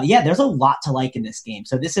 There's a lot to like in this game.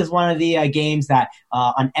 So this is one of the games that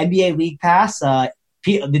on NBA League Pass, the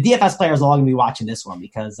DFS players are all going to be watching this one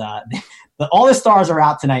because all the stars are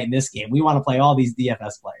out tonight in this game. We want to play all these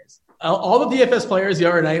DFS players. All the DFS players the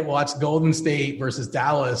other night watched Golden State versus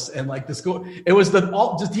Dallas, and like the score, it was just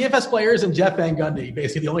DFS players and Jeff Van Gundy,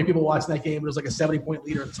 basically the only people watching that game. It was like a 70-point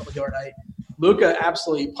leader or something the other night. Luka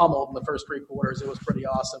absolutely pummeled in the first 3 quarters. It was pretty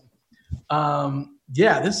awesome. I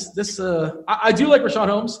do like Richaun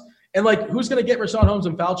Holmes, and like who's going to get Richaun Holmes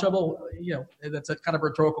in foul trouble? You know, that's a kind of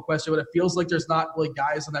rhetorical question, but it feels like there's not really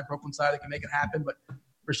guys on that Brooklyn side that can make it happen. But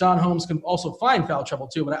Richaun Holmes can also find foul trouble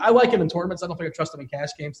too. But I like him in tournaments. I don't think I trust him in cash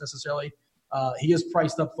games necessarily. He is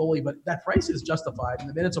priced up fully, but that price is justified, and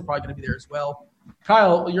the minutes are probably going to be there as well.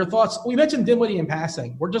 Kyle, your thoughts? We mentioned Dinwiddie in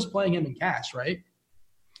passing. We're just playing him in cash, right?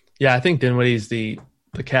 Yeah, I think Dinwiddie's the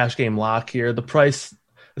cash game lock here. The price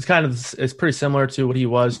it's pretty similar to what he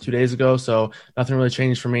was 2 days ago, so nothing really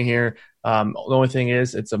changed for me here. The only thing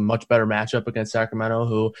is it's a much better matchup against Sacramento,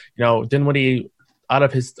 who, you know, Dinwiddie out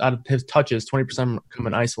of his touches, 20% come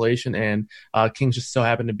in isolation, and Kings just so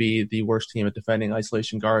happen to be the worst team at defending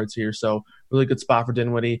isolation guards here. So really good spot for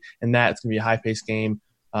Dinwiddie, and it's going to be a high-paced game.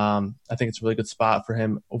 I think it's a really good spot for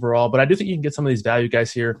him overall, but I do think you can get some of these value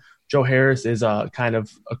guys here. Joe Harris is kind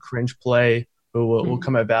of a cringe play who will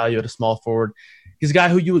come at value at a small forward. He's a guy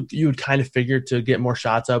who you would kind of figure to get more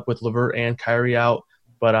shots up with LeVert and Kyrie out,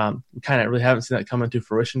 but we kind of really haven't seen that come into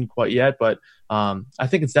fruition quite yet. But I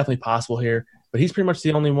think it's definitely possible here. But he's pretty much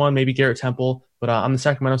the only one, maybe Garrett Temple. But on the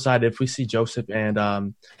Sacramento side, if we see Joseph and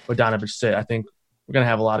Bogdanovic sit, I think we're going to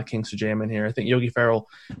have a lot of Kings to jam in here. I think Yogi Ferrell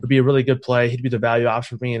would be a really good play. He'd be the value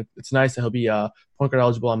option for me. And it's nice that he'll be point guard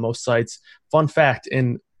eligible on most sites. Fun fact,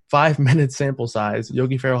 in 5-minute sample size,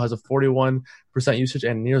 Yogi Ferrell has a 41% usage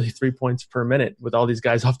and nearly 3 points per minute with all these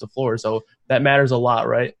guys off the floor. So that matters a lot,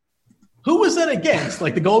 right? Who was that against?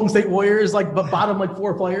 Like the Golden State Warriors, like bottom like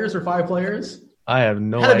 4 players or 5 players? I have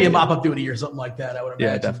no idea. Had to be a mop-up duty or something like that, I would imagine.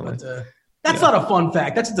 Yeah, definitely. But, that's not a fun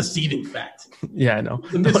fact. That's a deceiving fact. Yeah, I know.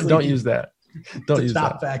 Don't use that. Don't use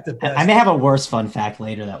that. Fact I may have a worse fun fact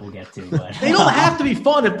later that we'll get to. But they don't have to be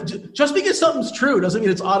fun. Just because something's true doesn't mean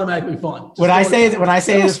it's automatically fun. When I say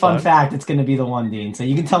this fun fact, it's going to be the one, Dean. So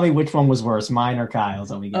you can tell me which one was worse, mine or Kyle's.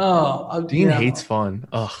 That we get. Dean hates fun.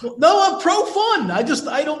 Ugh. No, I'm pro fun. I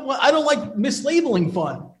don't like mislabeling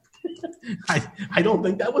fun. I don't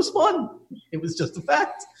think that was fun. It was just a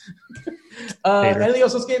fact. Anything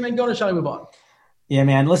else this game, and shall we move on? Yeah,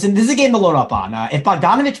 man. Listen, this is a game to load up on. If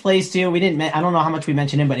Bogdanovic plays too, I don't know how much we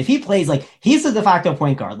mentioned him, but if he plays, like, he's the de facto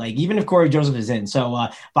point guard, like, even if Corey Joseph is in. So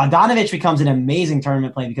Bogdanovic becomes an amazing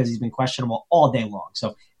tournament play because he's been questionable all day long.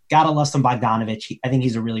 So gotta love some Bogdanovic. I think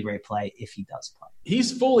he's a really great play if he does play.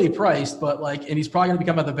 He's fully priced, but and he's probably going to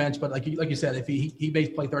become on the bench. But like you said, if he may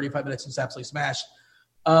play 35 minutes, it's absolutely smash.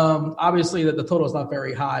 Obviously, the total is not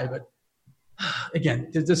very high, but again,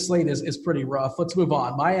 this slate is pretty rough. Let's move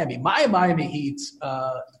on. Miami Heat.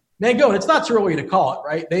 Mangone, it's not too early to call it,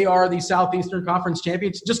 right? They are the Southeastern Conference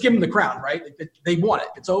champions. Just give them the crown, right? They won it.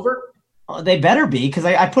 It's over. Well, they better be, because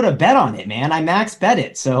I put a bet on it, man. I max bet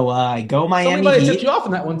it. So go Miami Somebody Heat. tipped you off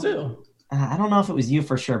on that one too. I don't know if it was you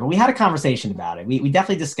for sure, but we had a conversation about it. We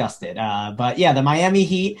definitely discussed it. But yeah, the Miami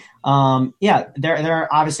Heat, they're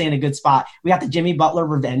obviously in a good spot. We got the Jimmy Butler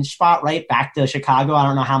revenge spot, right? Back to Chicago. I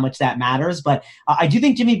don't know how much that matters, but I do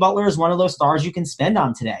think Jimmy Butler is one of those stars you can spend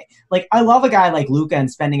on today. Like, I love a guy like Luka and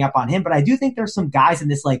spending up on him, but I do think there's some guys in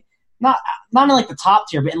this, like, not in like the top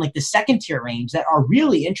tier, but in like the second tier range that are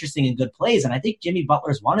really interesting and good plays. And I think Jimmy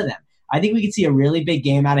Butler is one of them. I think we could see a really big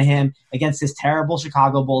game out of him against this terrible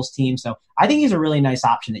Chicago Bulls team. So I think he's a really nice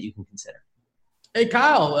option that you can consider. Hey,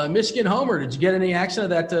 Kyle, Michigan Homer, did you get any action of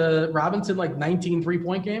that Robinson 19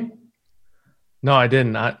 3-point game? No, I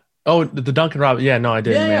didn't. The Duncan Robinson. Yeah, no, I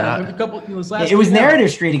didn't. Yeah, it was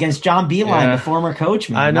Narrative Street against John Beilein, the former coach.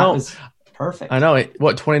 Man, I know. That was perfect. I know.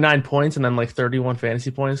 29 points and then like 31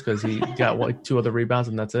 fantasy points because he got 2 other rebounds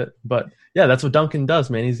and that's it. But yeah, that's what Duncan does,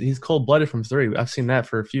 man. He's cold-blooded from 3. I've seen that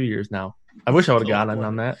for a few years now. I wish I would have gotten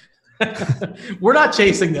on that. We're not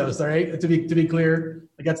chasing those, all right? To be clear,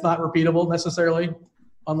 like that's not repeatable necessarily.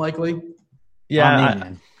 Unlikely.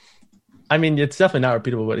 Yeah. I mean, it's definitely not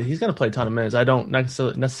repeatable, but he's going to play a ton of minutes. I don't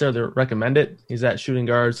necessarily recommend it. He's at shooting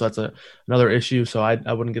guard, so that's another issue. So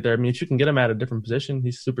I wouldn't get there. I mean, if you can get him at a different position,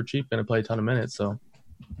 he's super cheap, going to play a ton of minutes. So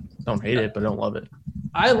don't hate it, but don't love it.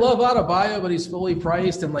 I love Adebayo, but he's fully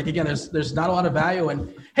priced. And, like, again, there's not a lot of value.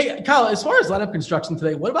 And, hey, Kyle, as far as lineup construction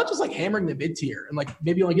today, what about just, like, hammering the mid-tier and, like,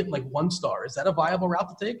 maybe only getting, like, 1 star? Is that a viable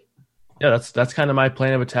route to take? Yeah, that's kind of my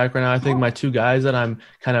plan of attack right now. I think my 2 guys that I'm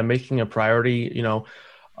kind of making a priority,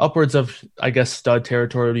 upwards of, I guess, stud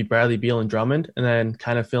territory would be Bradley Beal and Drummond, and then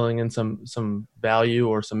kind of filling in some value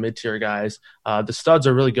or some mid-tier guys. The studs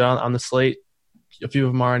are really good on the slate. A few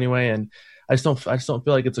of them are anyway, and I just don't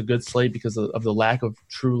feel like it's a good slate because of the lack of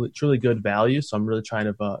truly good value. So I'm really trying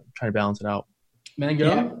to balance it out. Man, go.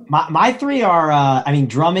 Yeah. My 3 are,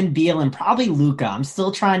 Drummond, Beal, and probably Luka. I'm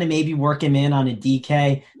still trying to maybe work him in on a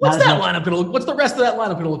DK. What's the rest of that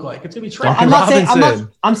lineup going to look like? It's going to be Trey.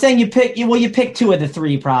 I'm saying you pick 2 of the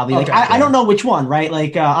 3 probably. Like, I don't know which one, right?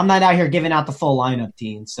 Like, I'm not out here giving out the full lineup,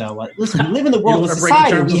 Dean. So listen, we live in the world of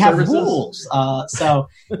society. We have rules.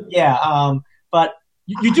 But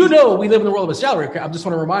you do know we live in the world of a salary cap. I just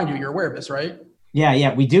want to remind you, you're aware of this, right?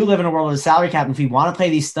 Yeah, we do live in a world of a salary cap. And if we want to play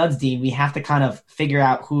these studs, Dean, we have to kind of figure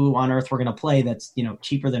out who on earth we're going to play that's,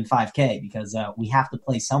 cheaper than $5K because we have to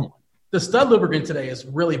play someone. The stud lubricant today is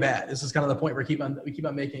really bad. This is kind of the point we keep on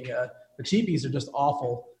making. The cheapies are just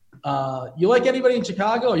awful. You like anybody in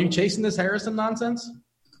Chicago? Are you chasing this Harrison nonsense?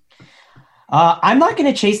 I'm not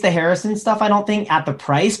going to chase the Harrison stuff, I don't think, at the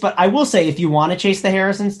price. But I will say if you want to chase the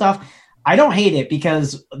Harrison stuff, I don't hate it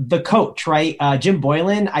because the coach, right? Jim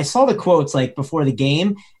Boylan, I saw the quotes like before the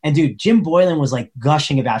game, and dude, Jim Boylan was like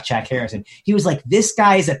gushing about Shaq Harrison. He was like, this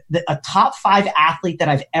guy is a top 5 athlete that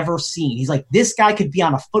I've ever seen. He's like, this guy could be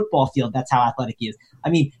on a football field. That's how athletic he is.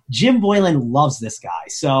 I mean, Jim Boylan loves this guy.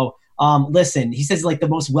 So listen, he says like the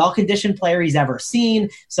most well-conditioned player he's ever seen.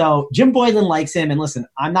 So Jim Boylan likes him. And listen,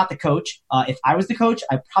 I'm not the coach. If I was the coach,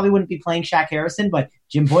 I probably wouldn't be playing Shaq Harrison, but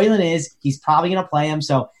Jim Boylan is. He's probably going to play him.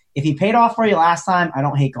 So if he paid off for you last time, I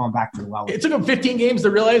don't hate going back to the well. It took him 15 games to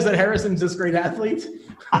realize that Harrison's this great athlete.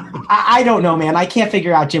 I don't know, man. I can't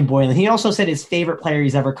figure out Jim Boylan. He also said his favorite player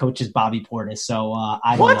he's ever coached is Bobby Portis. So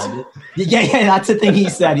I don't know. Yeah, that's the thing he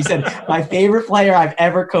said. He said, my favorite player I've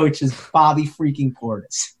ever coached is Bobby freaking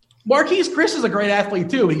Portis. Marquise Chris is a great athlete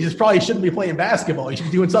too. He just probably shouldn't be playing basketball. He should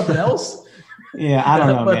be doing something else. Yeah, I don't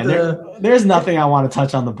know, man. There's nothing I want to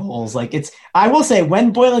touch on the Bulls. Like I will say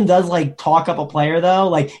when Boylan does like talk up a player though,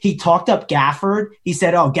 like he talked up Gafford. He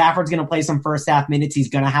said, "Oh, Gafford's going to play some first half minutes. He's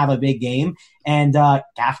going to have a big game." And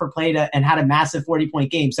Gafford played and had a massive 40-point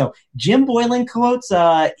game. So Jim Boylan quotes.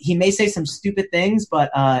 He may say some stupid things, but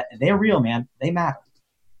they're real, man. They matter.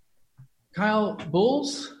 Kyle,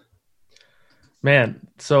 Bulls. Man,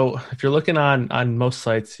 so if you're looking on most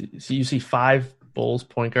sites, you see 5 Bulls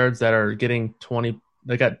point guards that are getting 20.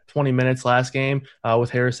 They got 20 minutes last game with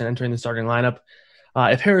Harrison entering the starting lineup.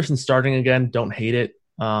 If Harrison's starting again, don't hate it.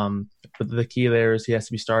 But the key there is he has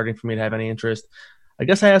to be starting for me to have any interest. I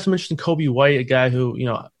guess I have some interest in Kobe White, a guy who,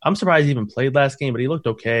 I'm surprised he even played last game, but he looked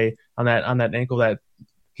okay on that ankle that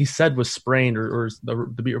he said was sprained, or the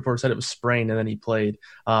beat reporter said it was sprained, and then he played.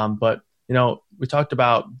 But we talked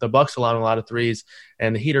about the Bucks allowing a lot of threes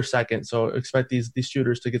and the Heat are second. So expect these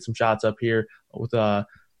shooters to get some shots up here with the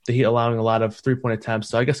Heat allowing a lot of 3-point attempts.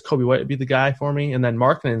 So I guess Kobe White would be the guy for me. And then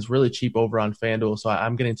Markkanen is really cheap over on FanDuel. So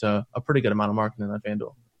I'm getting to a pretty good amount of Markkanen on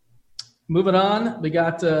FanDuel. Moving on, we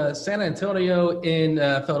got San Antonio in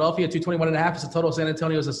Philadelphia, 221.5 is the total. San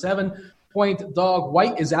Antonio is a 7-point dog.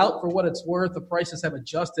 White is out for what it's worth. The prices have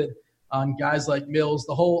adjusted on guys like Mills.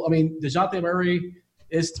 DeJounte Murray,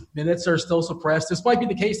 his minutes are still suppressed. This might be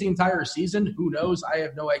the case the entire season. Who knows? I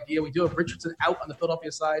have no idea. We do have Richardson out on the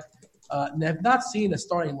Philadelphia side. Have not seen a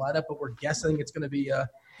starting lineup, but we're guessing it's going to be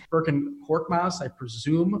Birkin Korkmaz, I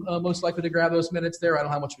presume, most likely to grab those minutes there. I don't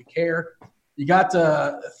know how much we care. You got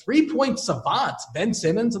 3-point savant, Ben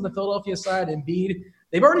Simmons on the Philadelphia side, Embiid.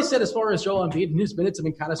 They've already said as far as Joel Embiid, his minutes have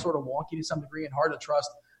been kind of sort of wonky to some degree and hard to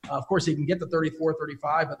trust. Of course, he can get to 34,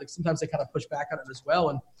 35, but sometimes they kind of push back on it as well.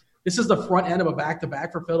 And this is the front end of a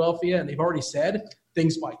back-to-back for Philadelphia, and they've already said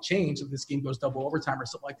things might change if this game goes double overtime or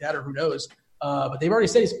something like that, or who knows. But they've already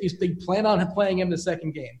said they plan on playing him the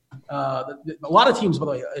second game. A lot of teams, by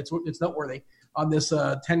the way, it's noteworthy. on this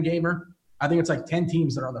 10-gamer. I think it's like 10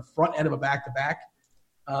 teams that are on the front end of a back-to-back.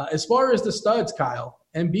 As far as the studs, Kyle,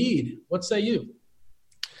 Embiid, what say you?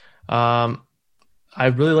 I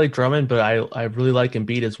really like Drummond, but I really like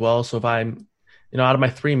Embiid as well. So if I'm, out of my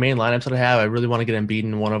three main lineups that I have, I really want to get Embiid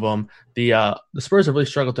in one of them. The Spurs have really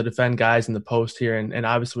struggled to defend guys in the post here, and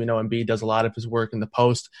obviously we know Embiid does a lot of his work in the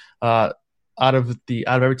post. Out of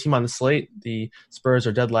every team on the slate, the Spurs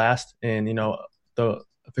are dead last in the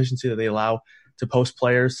efficiency that they allow to post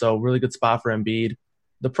players. So really good spot for Embiid.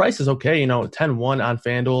 The price is okay, 10-1 on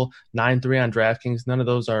FanDuel, 9-3 on DraftKings. None of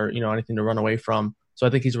those are anything to run away from. So I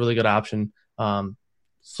think he's a really good option.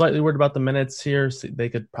 Slightly worried about the minutes here. So they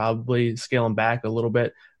could probably scale him back a little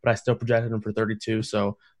bit, but I still projected him for 32.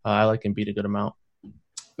 So I like Embiid a good amount.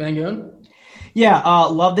 Bangoon? Yeah,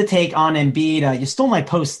 love the take on Embiid. You stole my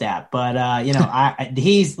post stat, but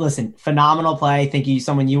he's phenomenal play. I think he's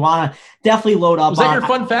someone you want to definitely load up. Was that your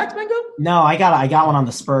fun fact, Bango? No, I got one on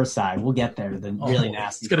the Spurs side. We'll get there to the really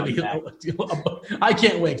nasty. It's gonna be. I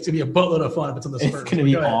can't wait. It's gonna be a boatload of fun if it's on the Spurs. It's gonna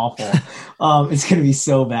be awful. It's gonna be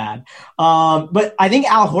so bad. But I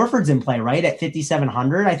think Al Horford's in play, right, at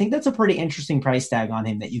 5,700. I think that's a pretty interesting price tag on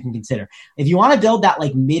him that you can consider if you want to build that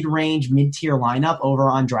like mid-range, mid-tier lineup over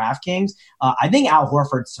on DraftKings. I think Al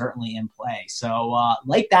Horford's certainly in play. So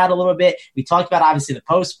like that a little bit. We talked about obviously the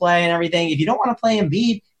post play and everything. If you don't want to play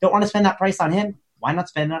Embiid, don't want to spend that price on him, why not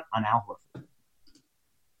spend it on Al Horford?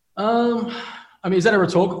 Is that a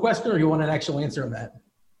rhetorical question or you want an actual answer on that?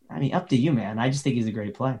 Up to you, man. I just think he's a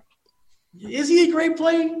great play. Is he a great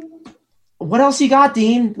play? What else you got,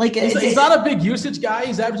 Dean? He's not a big usage guy.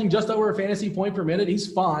 He's averaging just over a fantasy point per minute.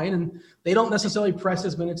 He's fine, and they don't necessarily press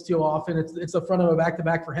his minutes too often. It's the front of a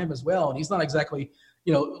back-to-back for him as well, and he's not exactly,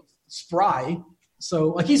 spry.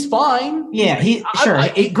 So, he's fine. Yeah,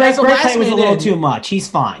 great play was a little too much. He's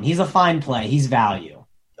fine. He's a fine play. He's value.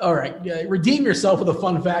 All right. Yeah, redeem yourself with a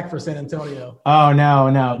fun fact for San Antonio. Oh,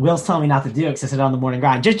 no. Will's telling me not to do it because I said on the morning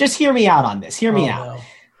grind. Just hear me out on this. Hear me out.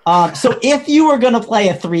 No. So if you were going to play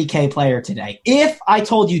a 3K player today, if I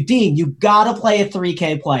told you, Dean, you got to play a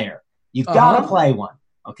 3K player, you got to play one,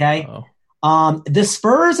 okay? The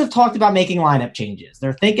Spurs have talked about making lineup changes.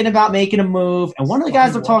 They're thinking about making a move, and one of the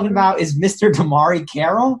guys they're talking about is Mr. DeMarre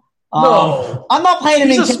Carroll. No. I'm not playing him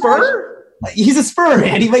in He's a Spur? He's a Spur,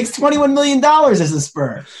 man. He makes $21 million as a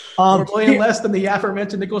Spur. We're playing less than the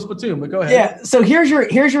aforementioned Nicholas Batum, but go ahead. Yeah. So here's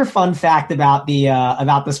your fun fact about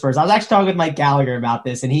the Spurs. I was actually talking with Mike Gallagher about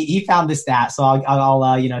this, and he found this stat. So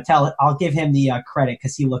I'll give him the credit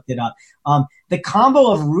because he looked it up. The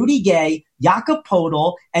combo of Rudy Gay, Jakob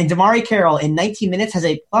Poeltl, and DeMarre Carroll in 19 minutes has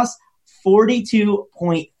a plus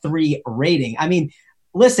 42.3 rating.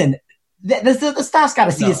 Listen. The stats got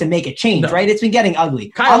to see this and make it change, right? It's been getting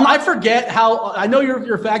ugly. Kyle, I forget how – I know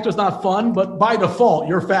your fact was not fun, but by default,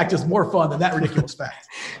 your fact is more fun than that ridiculous fact.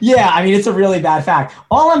 Yeah, it's a really bad fact.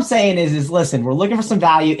 All I'm saying is listen, we're looking for some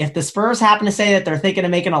value. If the Spurs happen to say that they're thinking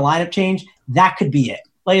of making a lineup change, that could be it.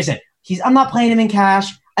 Like I said, I'm not playing him in cash.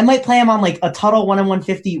 I might play him on like a Tuttle 1 in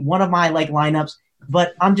 150, one of my lineups.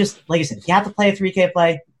 But I'm just – like I said, if you have to play a 3K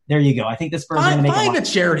play – there you go. I think the Spurs are going to make find a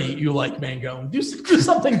charity you like, Mango. Do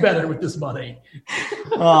something better with this money.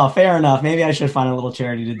 Oh, fair enough. Maybe I should find a little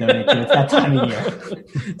charity to donate to. It's that time of year.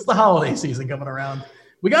 It's the holiday season coming around.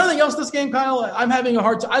 We got anything else this game, Kyle? I'm having a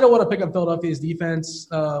hard time. I don't want to pick up Philadelphia's defense.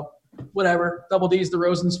 Whatever. Double D's,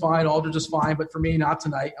 DeRozan's fine. Aldridge is fine. But for me, not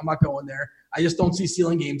tonight. I'm not going there. I just don't see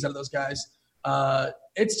ceiling games out of those guys.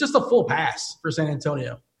 It's just a full pass for San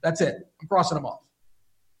Antonio. That's it. I'm crossing them off,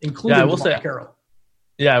 including Carroll.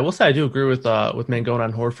 Yeah, I will say I do agree with Mangone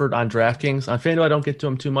on Horford on DraftKings. On FanDuel, I don't get to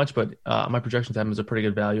him too much, but my projections have him as a pretty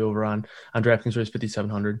good value over on DraftKings, where he's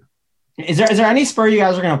 5,700. Is there any Spur you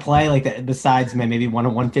guys are going to play besides maybe 1 at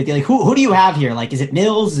 150? Who do you have here? Is it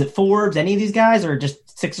Mills? Is it Forbes? Any of these guys, or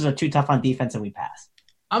just Sixers are too tough on defense and we pass?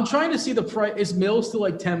 I'm trying to see the price. Is Mills still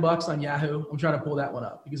 $10 on Yahoo? I'm trying to pull that one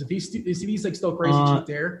up because if he's still crazy cheap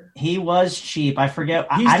there, he was cheap. I forget.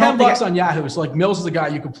 He's $10 on Yahoo. So Mills is a guy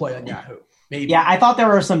you could play on Yahoo. Maybe. Yeah, I thought there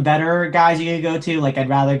were some better guys you could go to. I'd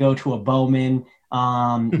rather go to a Bowman.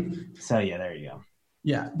 So, yeah, there you go.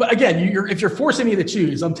 Yeah, but again, if you're forcing me to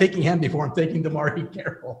choose, I'm taking him before I'm taking DeMarre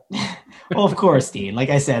Carroll. Well, of course, Dean. Like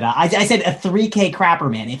I said, I said a 3K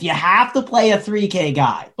crapper, man. If you have to play a 3K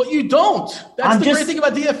guy. But you don't. That's great thing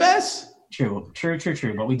about DFS. True.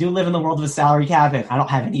 But we do live in the world of a salary cap, and I don't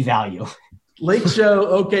have any value. Lake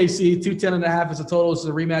Show, OKC, 210.5 is a total. This is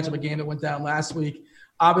a rematch of a game that went down last week.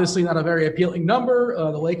 Obviously not a very appealing number.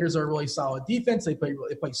 The Lakers are a really solid defense. They play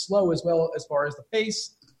slow as well as far as the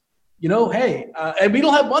pace. And we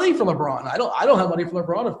don't have money for LeBron. I don't have money for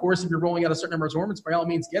LeBron. Of course, if you're rolling out a certain number of tournaments, by all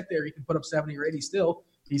means, get there. You can put up 70 or 80 still.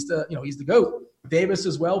 He's the GOAT. Davis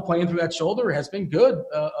as well, playing through that shoulder, has been good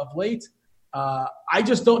of late. I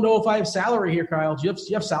just don't know if I have salary here, Kyle. Do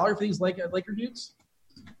you have salary for these Laker dudes?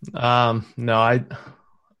 No,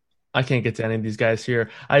 I can't get to any of these guys here.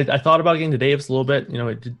 I thought about getting to Davis a little bit.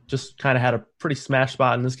 It just kind of had a pretty smash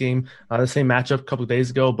spot in this game. The same matchup a couple of days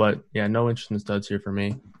ago, but yeah, no interest in studs here for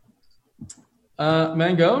me.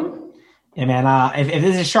 Mangone? Yeah, man. If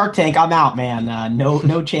this is Shark Tank, I'm out, man.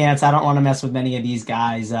 No chance. I don't want to mess with any of these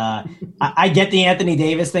guys. I get the Anthony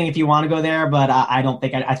Davis thing if you want to go there, but I don't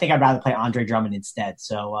think. I think I'd rather play Andre Drummond instead.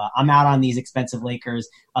 So I'm out on these expensive Lakers.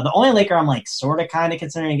 The only Laker I'm like sort of kind of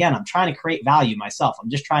considering. Again, I'm trying to create value myself. I'm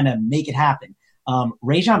just trying to make it happen.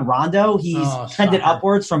 Rajon Rondo, he's trended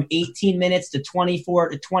upwards from 18 minutes to 24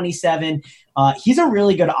 to 27. He's a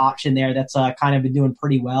really good option there that's kind of been doing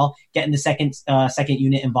pretty well, getting the second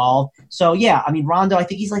unit involved. So, yeah, I mean, Rondo, I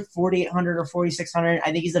think he's like 4,800 or 4,600.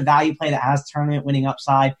 I think he's a value play that has tournament winning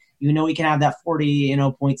upside. You know he can have that 40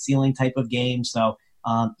 point ceiling type of game. So,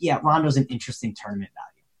 yeah, Rondo's an interesting tournament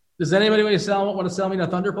value. Does anybody want to sell me a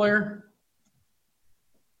Thunder player?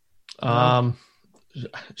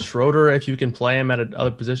 Schroeder, if you can play him at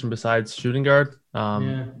another position besides shooting guard,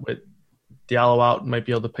 with Diallo out, might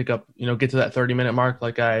be able to pick up, get to that 30-minute mark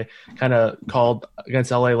like I kind of called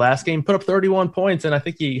against LA last game. Put up 31 points, and I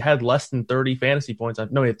think he had less than 30 fantasy points.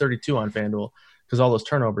 No, he had 32 on FanDuel because all those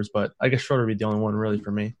turnovers, but I guess Schroeder would be the only one really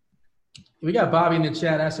for me. We got Bobby in the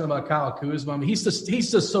chat asking about Kyle Kuzma. I mean, he's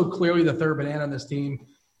just so clearly the third banana on this team,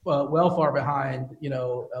 well far behind,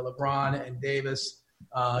 LeBron and Davis.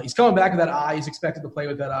 He's coming back with that eye. He's expected to play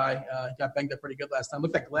with that eye. He got banged up pretty good last time.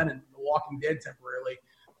 Looked like Glenn in The Walking Dead temporarily.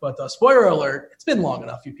 But spoiler alert, it's been long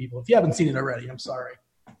enough, you people. If you haven't seen it already, I'm sorry.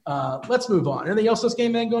 Let's move on. Anything else this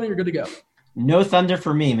game, Mangone? You're good to go. No Thunder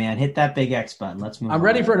for me, man. Hit that big X button. Let's move on. I'm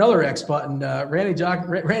ready for another X button.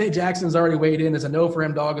 Randy Jackson's already weighed in as a no for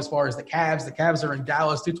him dog as far as the Cavs. The Cavs are in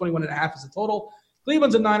Dallas. 221.5 is the total.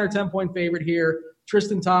 Cleveland's a 9 or 10-point favorite here.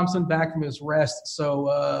 Tristan Thompson back from his rest.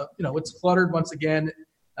 So, it's cluttered once again.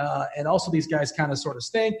 And also these guys kind of sort of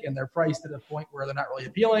stink, and they're priced at a point where they're not really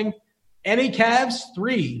appealing. Any Cavs?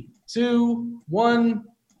 3, 2, 1.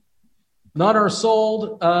 None are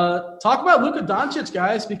sold. Talk about Luka Doncic,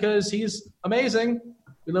 guys, because he's amazing.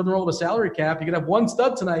 We live in the world of a salary cap. You could have one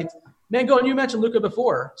stud tonight. Mangone, you mentioned Luka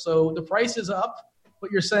before. So the price is up,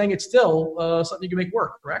 but you're saying it's still something you can make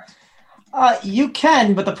work, correct? You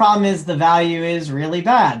can, but the problem is the value is really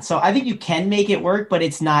bad. So I think you can make it work, but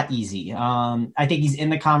it's not easy. I think he's in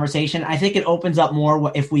the conversation. I think it opens up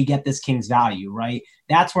more if we get this Kings value, right?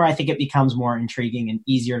 That's where I think it becomes more intriguing and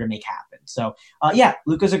easier to make happen. So, yeah,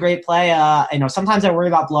 Luka's a great play. Sometimes I worry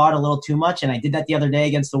about blowout a little too much, and I did that the other day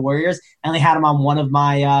against the Warriors. I only had him on one of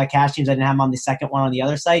my cash teams. I didn't have him on the second one on the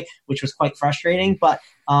other site, which was quite frustrating. But,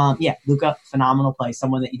 yeah, Luka, phenomenal play.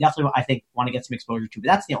 Someone that you definitely, I think, want to get some exposure to. But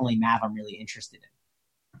that's the only Mav I'm really interested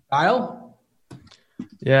in. Kyle?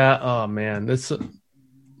 Yeah, oh, man.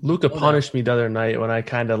 Luka punished me the other night when I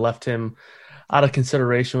kind of left him out of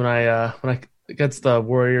consideration when I against the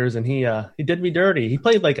Warriors, and he did me dirty. He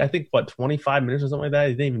played 25 minutes or something like that.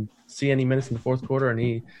 He didn't even see any minutes in the fourth quarter, and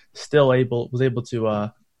he still was able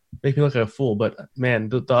to make me look like a fool. But man,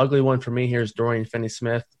 the ugly one for me here is Dorian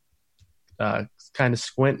Finney-Smith. Kind of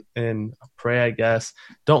squint and pray, I guess.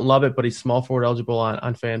 Don't love it, but he's small forward eligible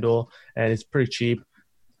on FanDuel, and it's pretty cheap.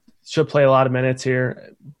 Should play a lot of minutes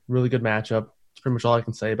here. Really good matchup. Pretty much all I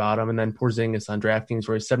can say about him. And then Porzingis on DraftKings,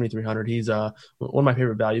 where he's 7,300. He's one of my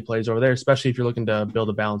favorite value plays over there, especially if you're looking to build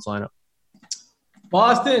a balanced lineup.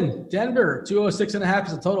 Boston, Denver, 206.5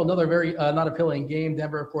 is the total. Another very not appealing game.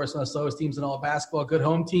 Denver, of course, one of the slowest teams in all of basketball. Good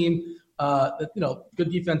home team. Good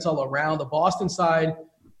defense all around. The Boston side,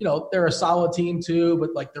 they're a solid team too,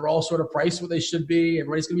 but they're all sort of priced where they should be.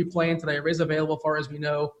 Everybody's going to be playing today. Everybody's available as far as we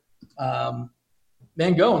know.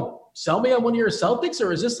 Mangone, sell me on one of your Celtics,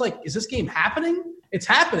 or is this game happening? It's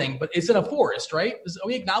happening, but it's in a forest, right? Are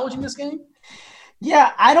we acknowledging this game?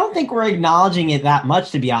 Yeah, I don't think we're acknowledging it that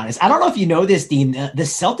much, to be honest. I don't know if you know this, Dean. The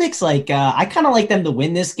Celtics, I kind of like them to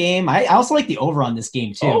win this game. I also like the over on this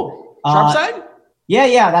game, too. Oh, sharp side?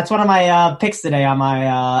 Yeah, that's one of my picks today on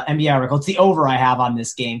my NBA article. It's the over I have on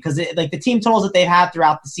this game because the team totals that they've had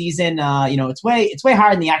throughout the season, it's way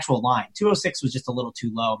higher than the actual line. 206 was just a little too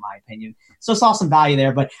low, in my opinion. So saw some value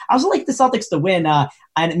there, but I also like the Celtics to win.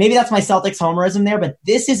 And maybe that's my Celtics homerism there, but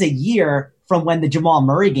this is a year from when the Jamal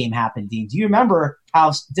Murray game happened, Dean. Do you remember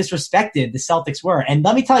how disrespected the Celtics were? And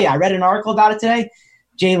let me tell you, I read an article about it today.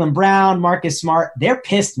 Jaylen Brown, Marcus Smart, they're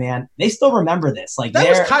pissed, man. They still remember this. That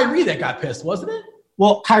was Kyrie that got pissed, wasn't it?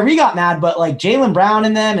 Well, Kyrie got mad, but Jaylen Brown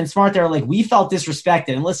and them and Smart, they were we felt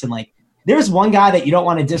disrespected. And listen, there's one guy that you don't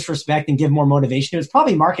want to disrespect and give more motivation to. It's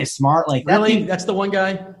probably Marcus Smart. Like really, that's the one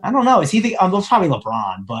guy. I don't know. Is he the? It's probably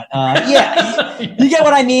LeBron, but yeah, you get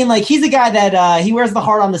what I mean. Like he's a guy that he wears the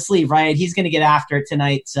heart on the sleeve, right? He's going to get after it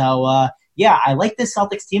tonight. So yeah, I like this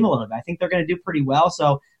Celtics team a little bit. I think they're going to do pretty well.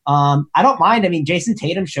 So I don't mind. I mean, Jason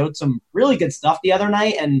Tatum showed some really good stuff the other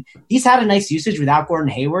night, and he's had a nice usage without Gordon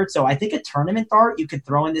Hayward. So I think a tournament dart you could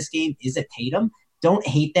throw in this game is a Tatum. Don't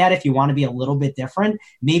hate that if you want to be a little bit different.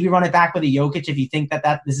 Maybe run it back with a Jokic if you think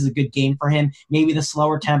that this is a good game for him. Maybe the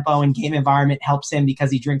slower tempo and game environment helps him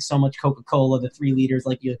because he drinks so much Coca-Cola, the 3 liters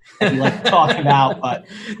like you like to talk about. But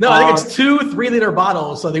no, I think it's 2 3-liter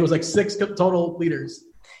bottles, so I think it was like 6 total liters.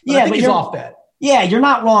 But I think he's off that. Yeah, you're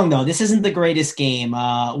not wrong, though. This isn't the greatest game.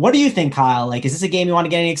 What do you think, Kyle? Like, is this a game you want to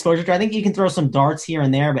get any exposure to? I think you can throw some darts here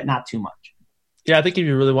and there, but not too much. Yeah, I think if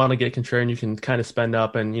you really want to get contrarian, you can kind of spend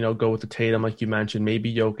up and, go with the Tatum, like you mentioned,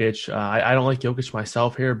 maybe Jokic. I don't like Jokic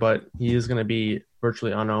myself here, but he is going to be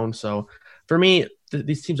virtually unowned. So for me,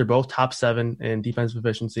 these teams are both top 7 in defensive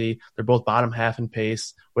efficiency. They're both bottom half in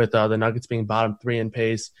pace, with the Nuggets being bottom 3 in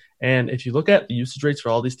pace. And if you look at the usage rates for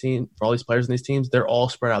all these players in these teams, they're all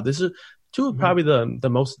spread out. This is two of probably the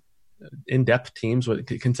most in-depth teams,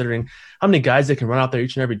 considering how many guys they can run out there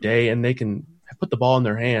each and every day, and they can put the ball in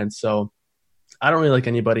their hands. So I don't really like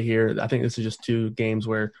anybody here. I think this is just two teams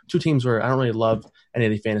where I don't really love any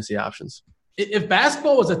of the fantasy options. If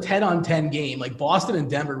basketball was a 10-on-10 game, like Boston and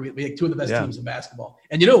Denver would be like 2 of the best teams in basketball.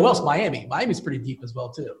 And you know who else? Miami. Miami's pretty deep as well,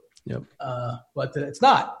 too. Yep. But it's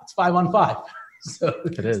not. It's 5-on-5. So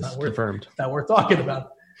it is confirmed. It's not worth talking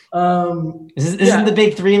about. Isn't the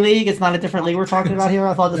Big 3 league? It's not a different league we're talking about here?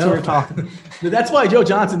 I thought that's what we were talking. That's why Joe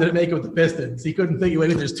Johnson didn't make it with the Pistons. He couldn't think.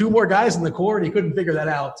 There's 2 more guys in the court. He couldn't figure that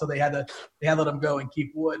out, so they had to let him go and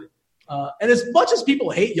keep Wood. And as much as people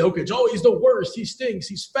hate Jokic, he's the worst. He stinks.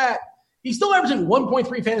 He's fat. He's still averaging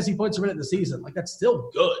 1.3 fantasy points a minute in the season. Like that's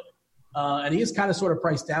still good. And he is kind of sort of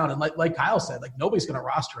priced down. And like Kyle said, like nobody's going to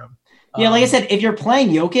roster him. Yeah, like I said, if you're playing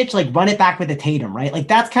Jokic, like run it back with a Tatum, right? Like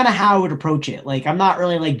that's kind of how I would approach it. Like I'm not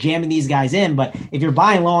really like jamming these guys in, but if you're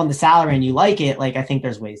buying low on the salary and you like it, like I think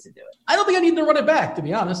there's ways to do it. I don't think I need to run it back, to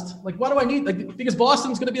be honest. Like why do I need because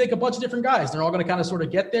Boston's going to be like a bunch of different guys. They're all going to kind of sort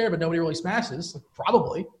of get there, but nobody really smashes. Like,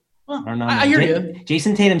 probably. Well, I hear you.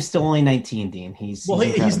 Jason Tatum's still only 19, Dean. He's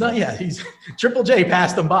not. Yeah, he's Triple J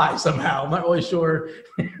passed him by somehow. I'm not really sure.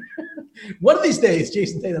 One of these days,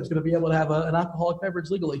 Jason Tatum's going to be able to have an alcoholic beverage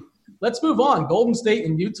legally. Let's move on. Golden State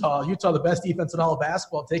and Utah. Utah, the best defense in all of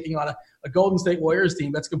basketball, taking on a Golden State Warriors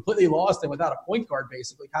team that's completely lost and without a point guard,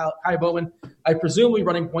 basically. Kai Bowman, I presume,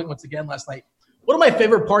 running point once again last night. One of my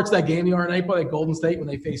favorite parts of that game the other night by Golden State when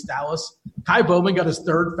they faced Dallas, Kai Bowman got his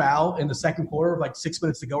 3rd foul in the second quarter with like 6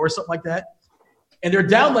 minutes to go or something like that. And they're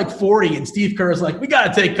down like 40, and Steve Kerr's like, we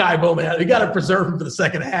got to take Kai Bowman out. We got to preserve him for the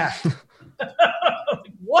second half.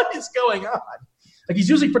 What is going on? Like he's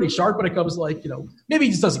usually pretty sharp when it comes to maybe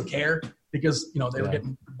he just doesn't care because, they were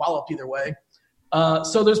getting walloped either way.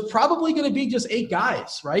 So there's probably going to be just 8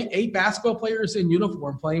 guys, right? 8 basketball players in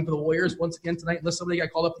uniform playing for the Warriors once again tonight, unless somebody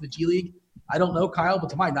got called up for the G League. I don't know, Kyle, but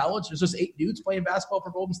to my knowledge, there's just 8 dudes playing basketball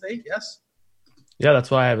for Golden State. Yes. Yeah,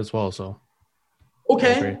 that's what I have as well. So.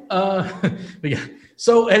 Okay. But yeah.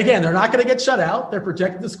 So, and again, they're not going to get shut out. They're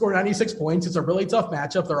projected to score 96 points. It's a really tough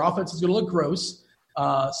matchup. Their offense is going to look gross.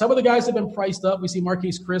 Some of the guys have been priced up. We see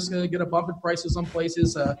Marquise Chris get a bump in prices some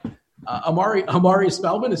places. Amari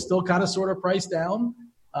Spellman is still kind of sort of priced down.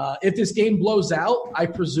 If this game blows out, I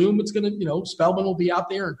presume it's going to, Spellman will be out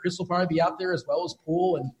there and Chris will probably be out there as well as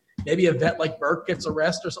Poole, and maybe a vet like Burke gets a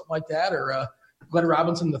rest or something like that, or Glenn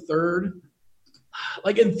Robinson III.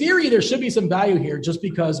 Like in theory, there should be some value here just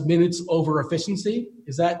because minutes over efficiency.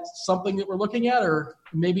 Is that something that we're looking at, or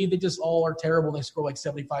maybe they just all are terrible and they score like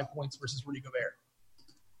 75 points versus Rudy Gobert?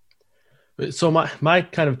 So my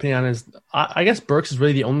kind of opinion is I guess Burks is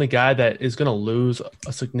really the only guy that is going to lose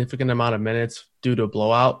a significant amount of minutes due to a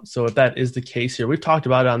blowout. So if that is the case here, we've talked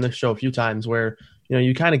about it on this show a few times where,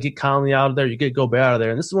 you kind of get Conley out of there, you get Gobert out of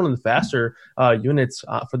there. And this is one of the faster units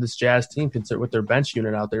for this Jazz team considered with their bench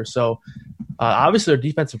unit out there. So obviously their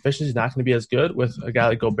defensive efficiency is not going to be as good with a guy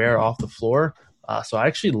like Gobert off the floor. So I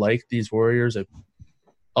actually like these Warriors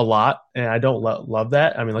a lot, and I don't love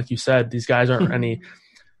that. I mean, like you said, these guys aren't any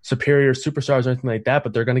superior superstars or anything like that,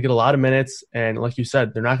 but they're going to get a lot of minutes. And like you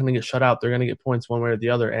said, they're not going to get shut out. They're going to get points one way or the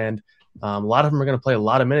other. And a lot of them are going to play a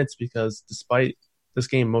lot of minutes because despite this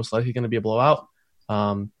game most likely going to be a blowout, they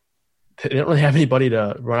don't really have anybody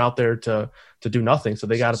to run out there to do nothing. So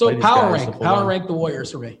they got to play these guys. So power rank the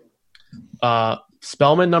Warriors for me.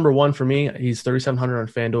 Spellman, number 1 for me. He's 3,700 on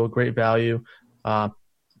FanDuel. Great value.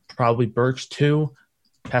 Probably Burks 2.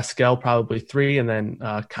 Pascal probably 3, and then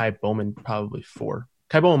Kai Bowman probably 4.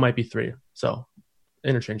 Kai Bowman might be 3, so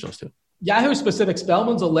interchange those two. Yahoo specific,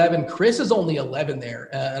 Spellman's 11. Chris is only 11 there.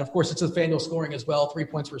 And, of course, it's a FanDuel scoring as well, 3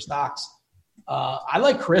 points for stocks. I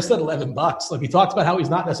like Chris at $11. Like, we talked about how he's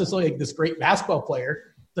not necessarily like this great basketball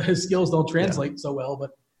player. His skills don't translate so well,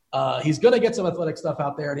 but he's going to get some athletic stuff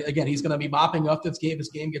out there. And, again, he's going to be mopping up this game. His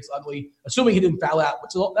game gets ugly, assuming he didn't foul out.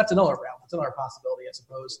 That's another round. That's another possibility, I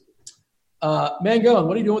suppose. Mangone,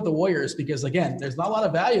 what are you doing with the Warriors? Because, again, there's not a lot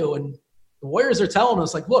of value. And the Warriors are telling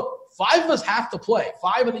us, like, look, 5 of us have to play.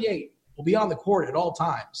 5 of the 8 will be on the court at all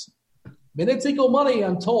times. Minutes equal money,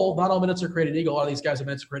 I'm told. Not all minutes are created equal. A lot of these guys have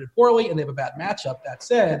minutes created poorly, and they have a bad matchup. That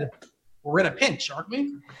said, we're in a pinch, aren't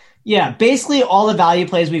we? Yeah, basically all the value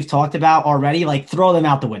plays we've talked about already, like, throw them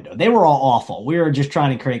out the window. They were all awful. We were just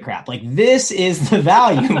trying to create crap. Like, this is the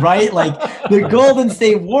value, right? Like, the Golden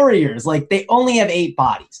State Warriors, like, they only have 8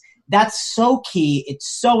 bodies. That's so key. It's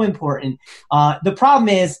so important. The problem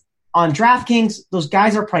is, on DraftKings, those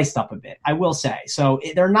guys are priced up a bit, I will say. So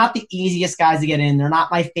they're not the easiest guys to get in. They're not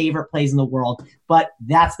my favorite plays in the world, but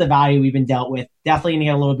that's the value we've been dealt with. Definitely going to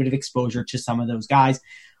get a little bit of exposure to some of those guys.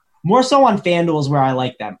 More so on FanDuel is where I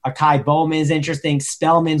like them. Kai Bowman is interesting.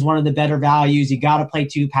 Spellman's one of the better values. You got to play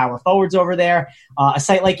 2 power forwards over there. A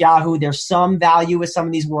site like Yahoo, there's some value with some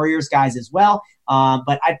of these Warriors guys as well.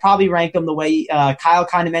 But I'd probably rank them the way Kyle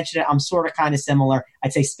kind of mentioned it. I'm sort of kind of similar.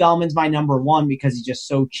 I'd say Spellman's my number 1 because he's just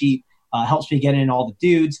so cheap. Helps me get in all the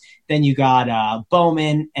dudes. Then you got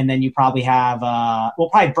Bowman, and then you probably have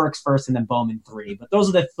probably Burks first and then Bowman 3. But those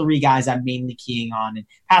are the 3 guys I'm mainly keying on. And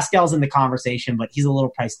Pascal's in the conversation, but he's a little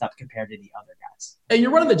priced up compared to the other guys. Hey,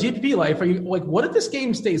 you're running the GPP life. Are you like, what if this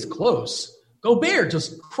game stays close? Gobert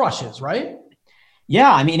just crushes, right?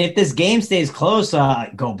 Yeah, I mean, if this game stays close,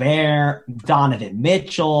 Gobert, Donovan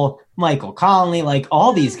Mitchell, Michael Conley, like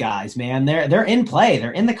all these guys, man, they're in play.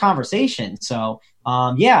 They're in the conversation. So,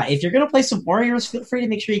 if you're going to play some Warriors, feel free to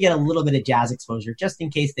make sure you get a little bit of Jazz exposure just in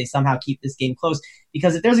case they somehow keep this game close.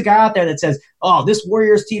 Because if there's a guy out there that says, oh, this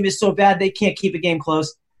Warriors team is so bad they can't keep a game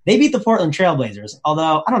close, they beat the Portland Trailblazers.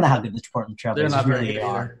 Although, I don't know how good the Portland Trailblazers really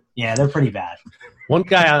are. Yeah, they're pretty bad. One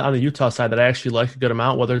guy on the Utah side that I actually like a good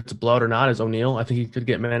amount, whether it's a blowout or not, is O'Neal. I think he could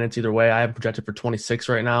get minutes either way. I have projected for 26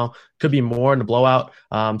 right now. Could be more in the blowout.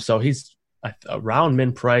 So he's around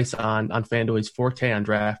min price on FanDuel. He's 4K on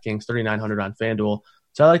DraftKings, 3,900 on FanDuel.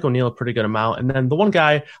 So I like O'Neal a pretty good amount. And then the one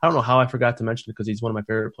guy, I don't know how I forgot to mention it because he's one of my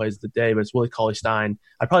favorite plays of the day, but it's Willie Cauley-Stein.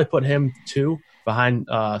 I'd probably put him 2 behind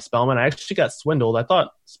Spellman. I actually got swindled. I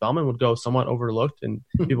thought Spellman would go somewhat overlooked and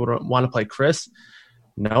people would want to play Chris.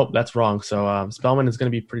 Nope, that's wrong. So Spellman is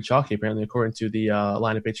going to be pretty chalky, apparently, according to the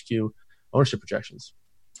Lineup HQ ownership projections.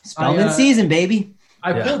 Spellman season, baby.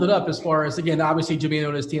 I pulled it up as far as, again, obviously Jimmy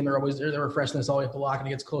and his team, they're refreshing this all the way up the lock, and it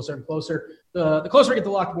gets closer and closer. The closer we get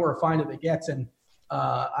the lock, the more refined it gets. And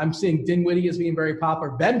I'm seeing Dinwiddie as being very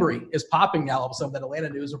popular. Bembry is popping now. All of a sudden, that Atlanta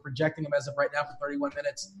news are projecting him as of right now for 31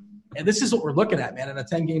 minutes. And this is what we're looking at, man, in a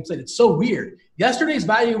 10-game slate. It's so weird. Yesterday's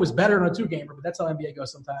value was better in a 2-gamer, but that's how NBA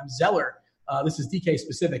goes sometimes. Zeller, this is DK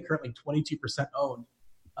specific, currently 22% owned.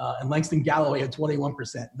 And Langston Galloway at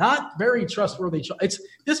 21%. Not very trustworthy.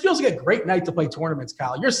 This feels like a great night to play tournaments,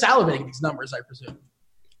 Kyle. You're salivating these numbers, I presume.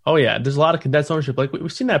 Oh, yeah. There's a lot of condensed ownership. Like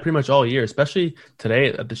we've seen that pretty much all year, especially today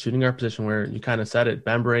at the shooting guard position where you kind of said it.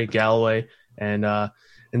 Bembry, Galloway, and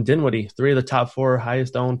Dinwiddie, 3 of the top 4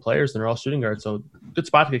 highest owned players, and they're all shooting guards. So good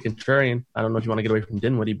spot to get contrarian. I don't know if you want to get away from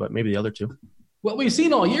Dinwiddie, but maybe the other 2. What we've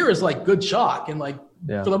seen all year is like good chalk and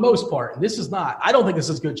for the most part. And this is not. I don't think this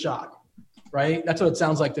is good chalk. Right? That's what it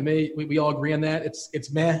sounds like to me. We all agree on that.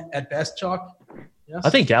 It's meh at best chalk. Yes? I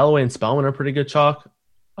think Galloway and Spellman are pretty good chalk.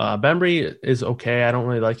 Bembry is okay. I don't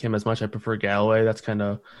really like him as much. I prefer Galloway. That's kind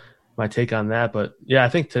of my take on that. But, yeah, I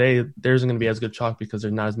think today there isn't going to be as good chalk because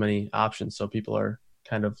there's not as many options, so people are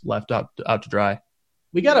kind of left out to dry.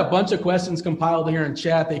 We got a bunch of questions compiled here in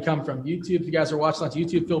chat. They come from YouTube. If you guys are watching on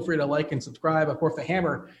YouTube, feel free to like and subscribe. Of course, the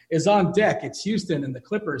hammer is on deck. It's Houston and the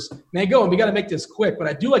Clippers. Man, and we got to make this quick, but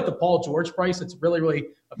I do like the Paul George price. It's really, really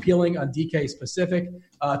appealing on DK specific.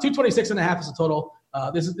 226.5 is the total.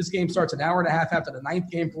 This game starts an hour and a half after the 9th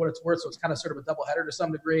game for what it's worth, so it's kind of sort of a doubleheader to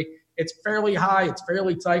some degree. It's fairly high. It's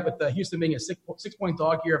fairly tight with the Houston being a 6-point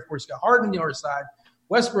dog here. Of course, you got Harden on the other side,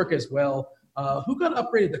 Westbrook as well. Who got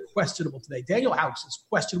upgraded to questionable today? Daniel House is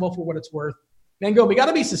questionable for what it's worth. Mango, we got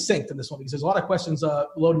to be succinct in this one because there's a lot of questions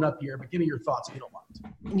loading up here, but give me your thoughts if you don't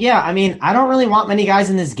mind. Yeah, I mean, I don't really want many guys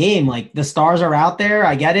in this game. Like, the stars are out there.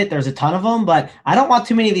 I get it. There's a ton of them, but I don't want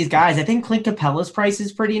too many of these guys. I think Clint Capella's price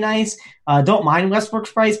is pretty nice. Don't mind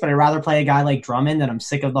Westbrook's price, but I'd rather play a guy like Drummond, and I'm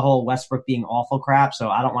sick of the whole Westbrook being awful crap, so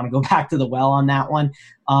I don't want to go back to the well on that one.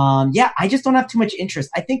 I just don't have too much interest.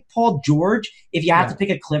 I think Paul George, if you have to pick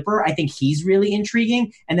a Clipper, I think he's really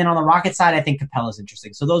intriguing. And then on the Rocket side, I think Capella's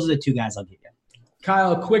interesting. So those are the two guys I'll give you.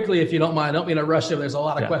 Kyle, quickly, if you don't mind, I don't mean to rush you. There's a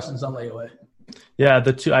lot of questions on layaway. Yeah,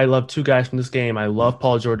 I love two guys from this game. I love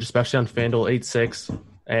Paul George, especially on FanDuel 8-6.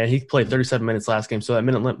 And he played 37 minutes last game, so that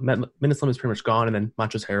minutes limit is pretty much gone. And then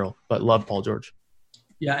Montrezl Harrell, but love Paul George.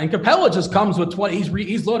 Yeah, and Capella just comes with 20.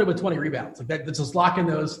 He's loaded with 20 rebounds. Like that's just locking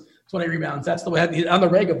those 20 rebounds. That's the way on the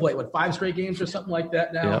regular play. 5 straight games or something like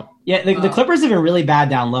that now? Yeah, the Clippers have been really bad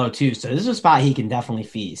down low too. So this is a spot he can definitely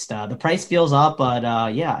feast. The price feels up, but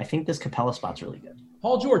I think this Capella spot's really good.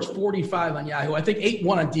 Paul George, 45 on Yahoo. I think 8-1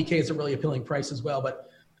 on DK is a really appealing price as well. But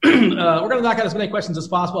we're going to knock out as many questions as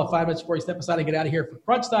possible. 5 minutes before you step aside and get out of here for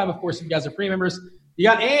crunch time. Of course, if you guys are free members, you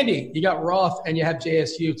got Andy, you got Roth, and you have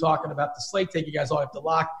JSU talking about the slate take. You guys all have to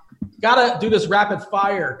lock. Got to do this rapid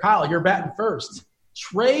fire. Kyle, you're batting first.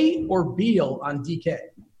 Trey or Beal on DK?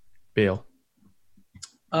 Beal.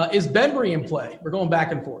 Is Bembry in play? We're going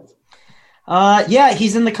back and forth.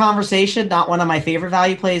 He's in the conversation. Not one of my favorite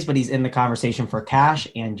value plays, but he's in the conversation for cash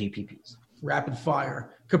and GPPs. Rapid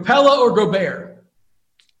fire. Capella or Gobert?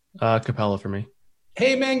 Capella for me.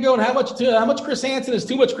 Hey, Mangone, how much Chris Hansen is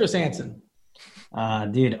too much Chris Hansen?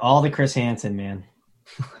 Dude, all the Chris Hansen, man.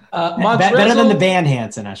 Better than the band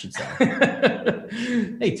Hansen, I should say.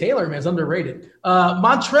 Hey, Taylor, man, is underrated.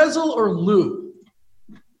 Montrezl or Lou?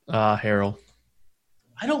 Harrell.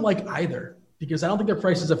 I don't like either because I don't think their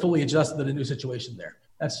prices are fully adjusted to the new situation there.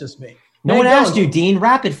 That's just me. No one asked you, Dean.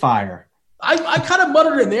 Rapid fire. I kind of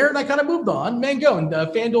muttered in there and I kind of moved on. Mangone,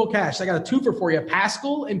 FanDuel Cash. I got a 2 for you.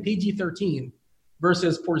 Pascal and PG-13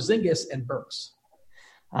 versus Porzingis and Burks.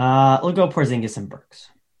 We'll go Porzingis and Burks.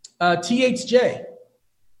 THJ.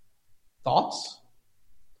 Thoughts?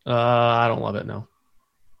 I don't love it, no.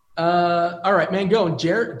 All right,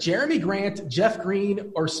 Mangone. Jeremy Grant, Jeff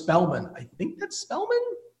Green, or Spellman? I think that's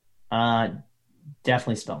Spellman.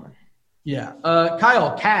 Definitely Spellman. Yeah.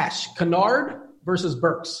 Kyle, Cash, Kennard versus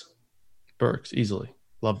Burks. Burks, easily.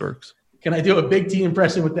 Love Burks. Can I do a Big T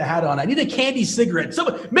impression with the hat on? I need a candy cigarette. Can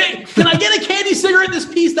I get a candy cigarette in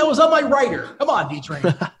this piece that was on my writer? Come on, D-Train.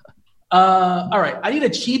 All right. I need a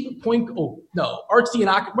cheap point. Oh, no. Arch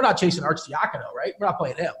Diacono. We're not chasing Arch Diacono, right? We're not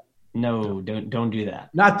playing him. No, don't do that.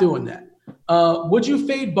 Not doing that. Would you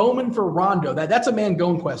fade Bowman for Rondo? That's a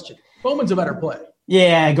Mangone question. Bowman's a better play.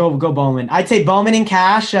 Yeah, go Bowman. I'd say Bowman in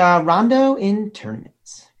cash, Rondo in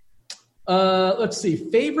tournaments. Let's see.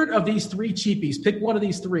 Favorite of these 3 cheapies. Pick one of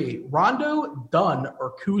these 3. Rondo, Dunn,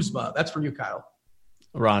 or Kuzma. That's for you, Kyle.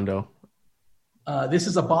 Rondo. This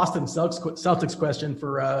is a Boston Celtics question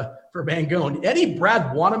for Mangone. Eddie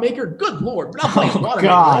Brad Wanamaker? Good Lord. We're not playing Wanamaker.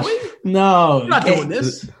 Gosh. No. We're not doing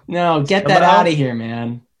this. No, get that out of here,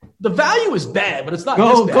 man. The value is bad, but it's not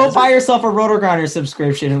Go this bad. Buy yourself a RotoGrinder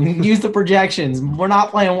subscription and use the projections. We're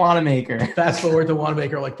not playing Wanamaker. Fast forward to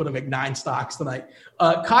Wanamaker, like put him at 9 stocks tonight.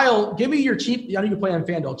 Kyle, give me your cheap – I know you play on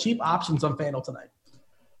FanDuel. Cheap options on FanDuel tonight.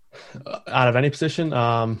 Out of any position,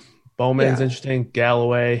 Bowman's interesting.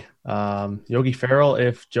 Galloway. Yogi Ferrell,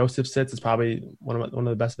 if Joseph sits, is probably one of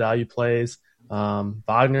the best value plays.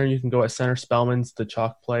 Wagner, you can go at center. Spellman's the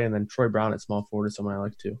chalk play, and then Troy Brown at small forward is someone I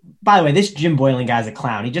like too. By the way, this Jim Boylan guy's a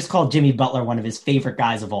clown. He just called Jimmy Butler one of his favorite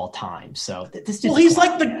guys of all time. So this. Well, he's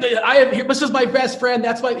like this is my best friend.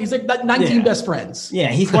 He's like 19 best friends. Yeah,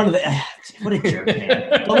 he's one of the. What a jerk,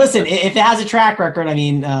 man. Well, listen, if it has a track record, I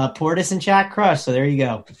mean, Portis and Shaq crush. So there you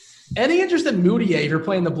go. Any interest in Moutier if you're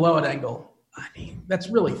playing the blowout angle? I mean, that's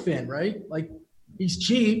really thin, right? Like he's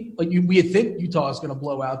cheap. Like we think Utah is going to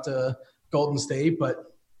blow out Golden State, but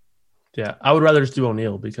yeah, I would rather just do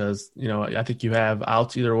O'Neal because I think you have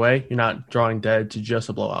outs either way. You're not drawing dead to just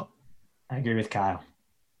a blowout. I agree with Kyle.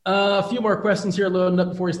 A few more questions here loading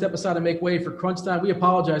up before we step aside and make way for crunch time. We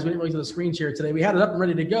apologize. We didn't really do the screen share today. We had it up and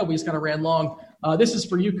ready to go. We just kind of ran long. This is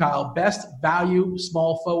for you, Kyle. Best value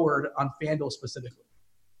small forward on FanDuel specifically.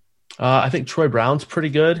 I think Troy Brown's pretty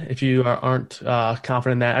good if you aren't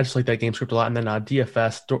confident in that. I just like that game script a lot. And then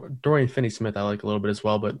DFS, Dorian Finney-Smith I like a little bit as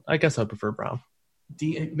well, but I guess I prefer Brown.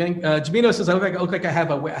 Jamino says, I look like I have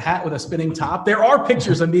a hat with a spinning top. There are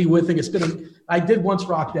pictures of me with a spinning. I did once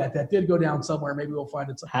rock that. That did go down somewhere. Maybe we'll find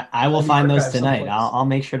it. I will find those tonight. I'll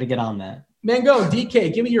make sure to get on that. Mango,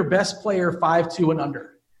 DK, give me your best player 5'2" and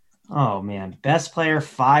under. Oh, man. Best player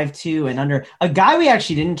 5'2" and under. A guy we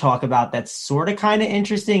actually didn't talk about that's sort of kind of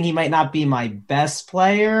interesting. He might not be my best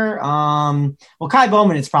player. Well, Kai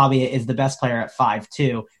Bowman is the best player at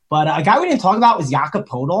 5'2". But a guy we didn't talk about was Jakob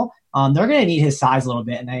Poeltl. They're going to need his size a little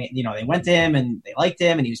bit. And they went to him and they liked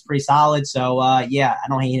him and he was pretty solid. So, I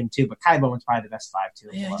don't hate him too. But Kai Bowman's probably the best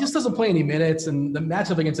 5'2". Yeah, he just doesn't play any minutes. And the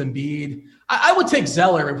matchup against Embiid, I would take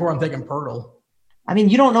Zeller before I'm taking Poeltl. I mean,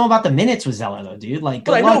 you don't know about the minutes with Zeller, though, dude. But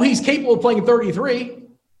I know he's capable of playing 33.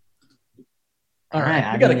 All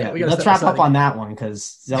right. We gotta go. Let's wrap up on that one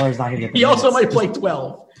because Zeller's not going to get the He also might play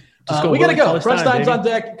 12. We got to go. Crunch time's on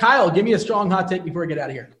deck. Kyle, give me a strong hot take before we get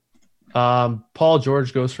out of here. Paul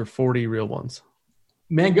George goes for 40 real ones.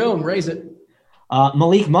 Mangone, raise it.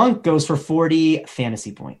 Malik Monk goes for 40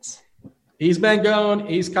 fantasy points. He's Mangone.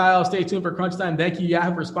 He's Kyle. Stay tuned for Crunch Time. Thank you,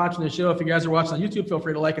 Yahoo, for sponsoring the show. If you guys are watching on YouTube, feel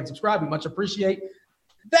free to like and subscribe. We much appreciate.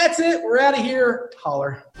 That's it. We're out of here.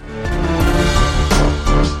 Holler.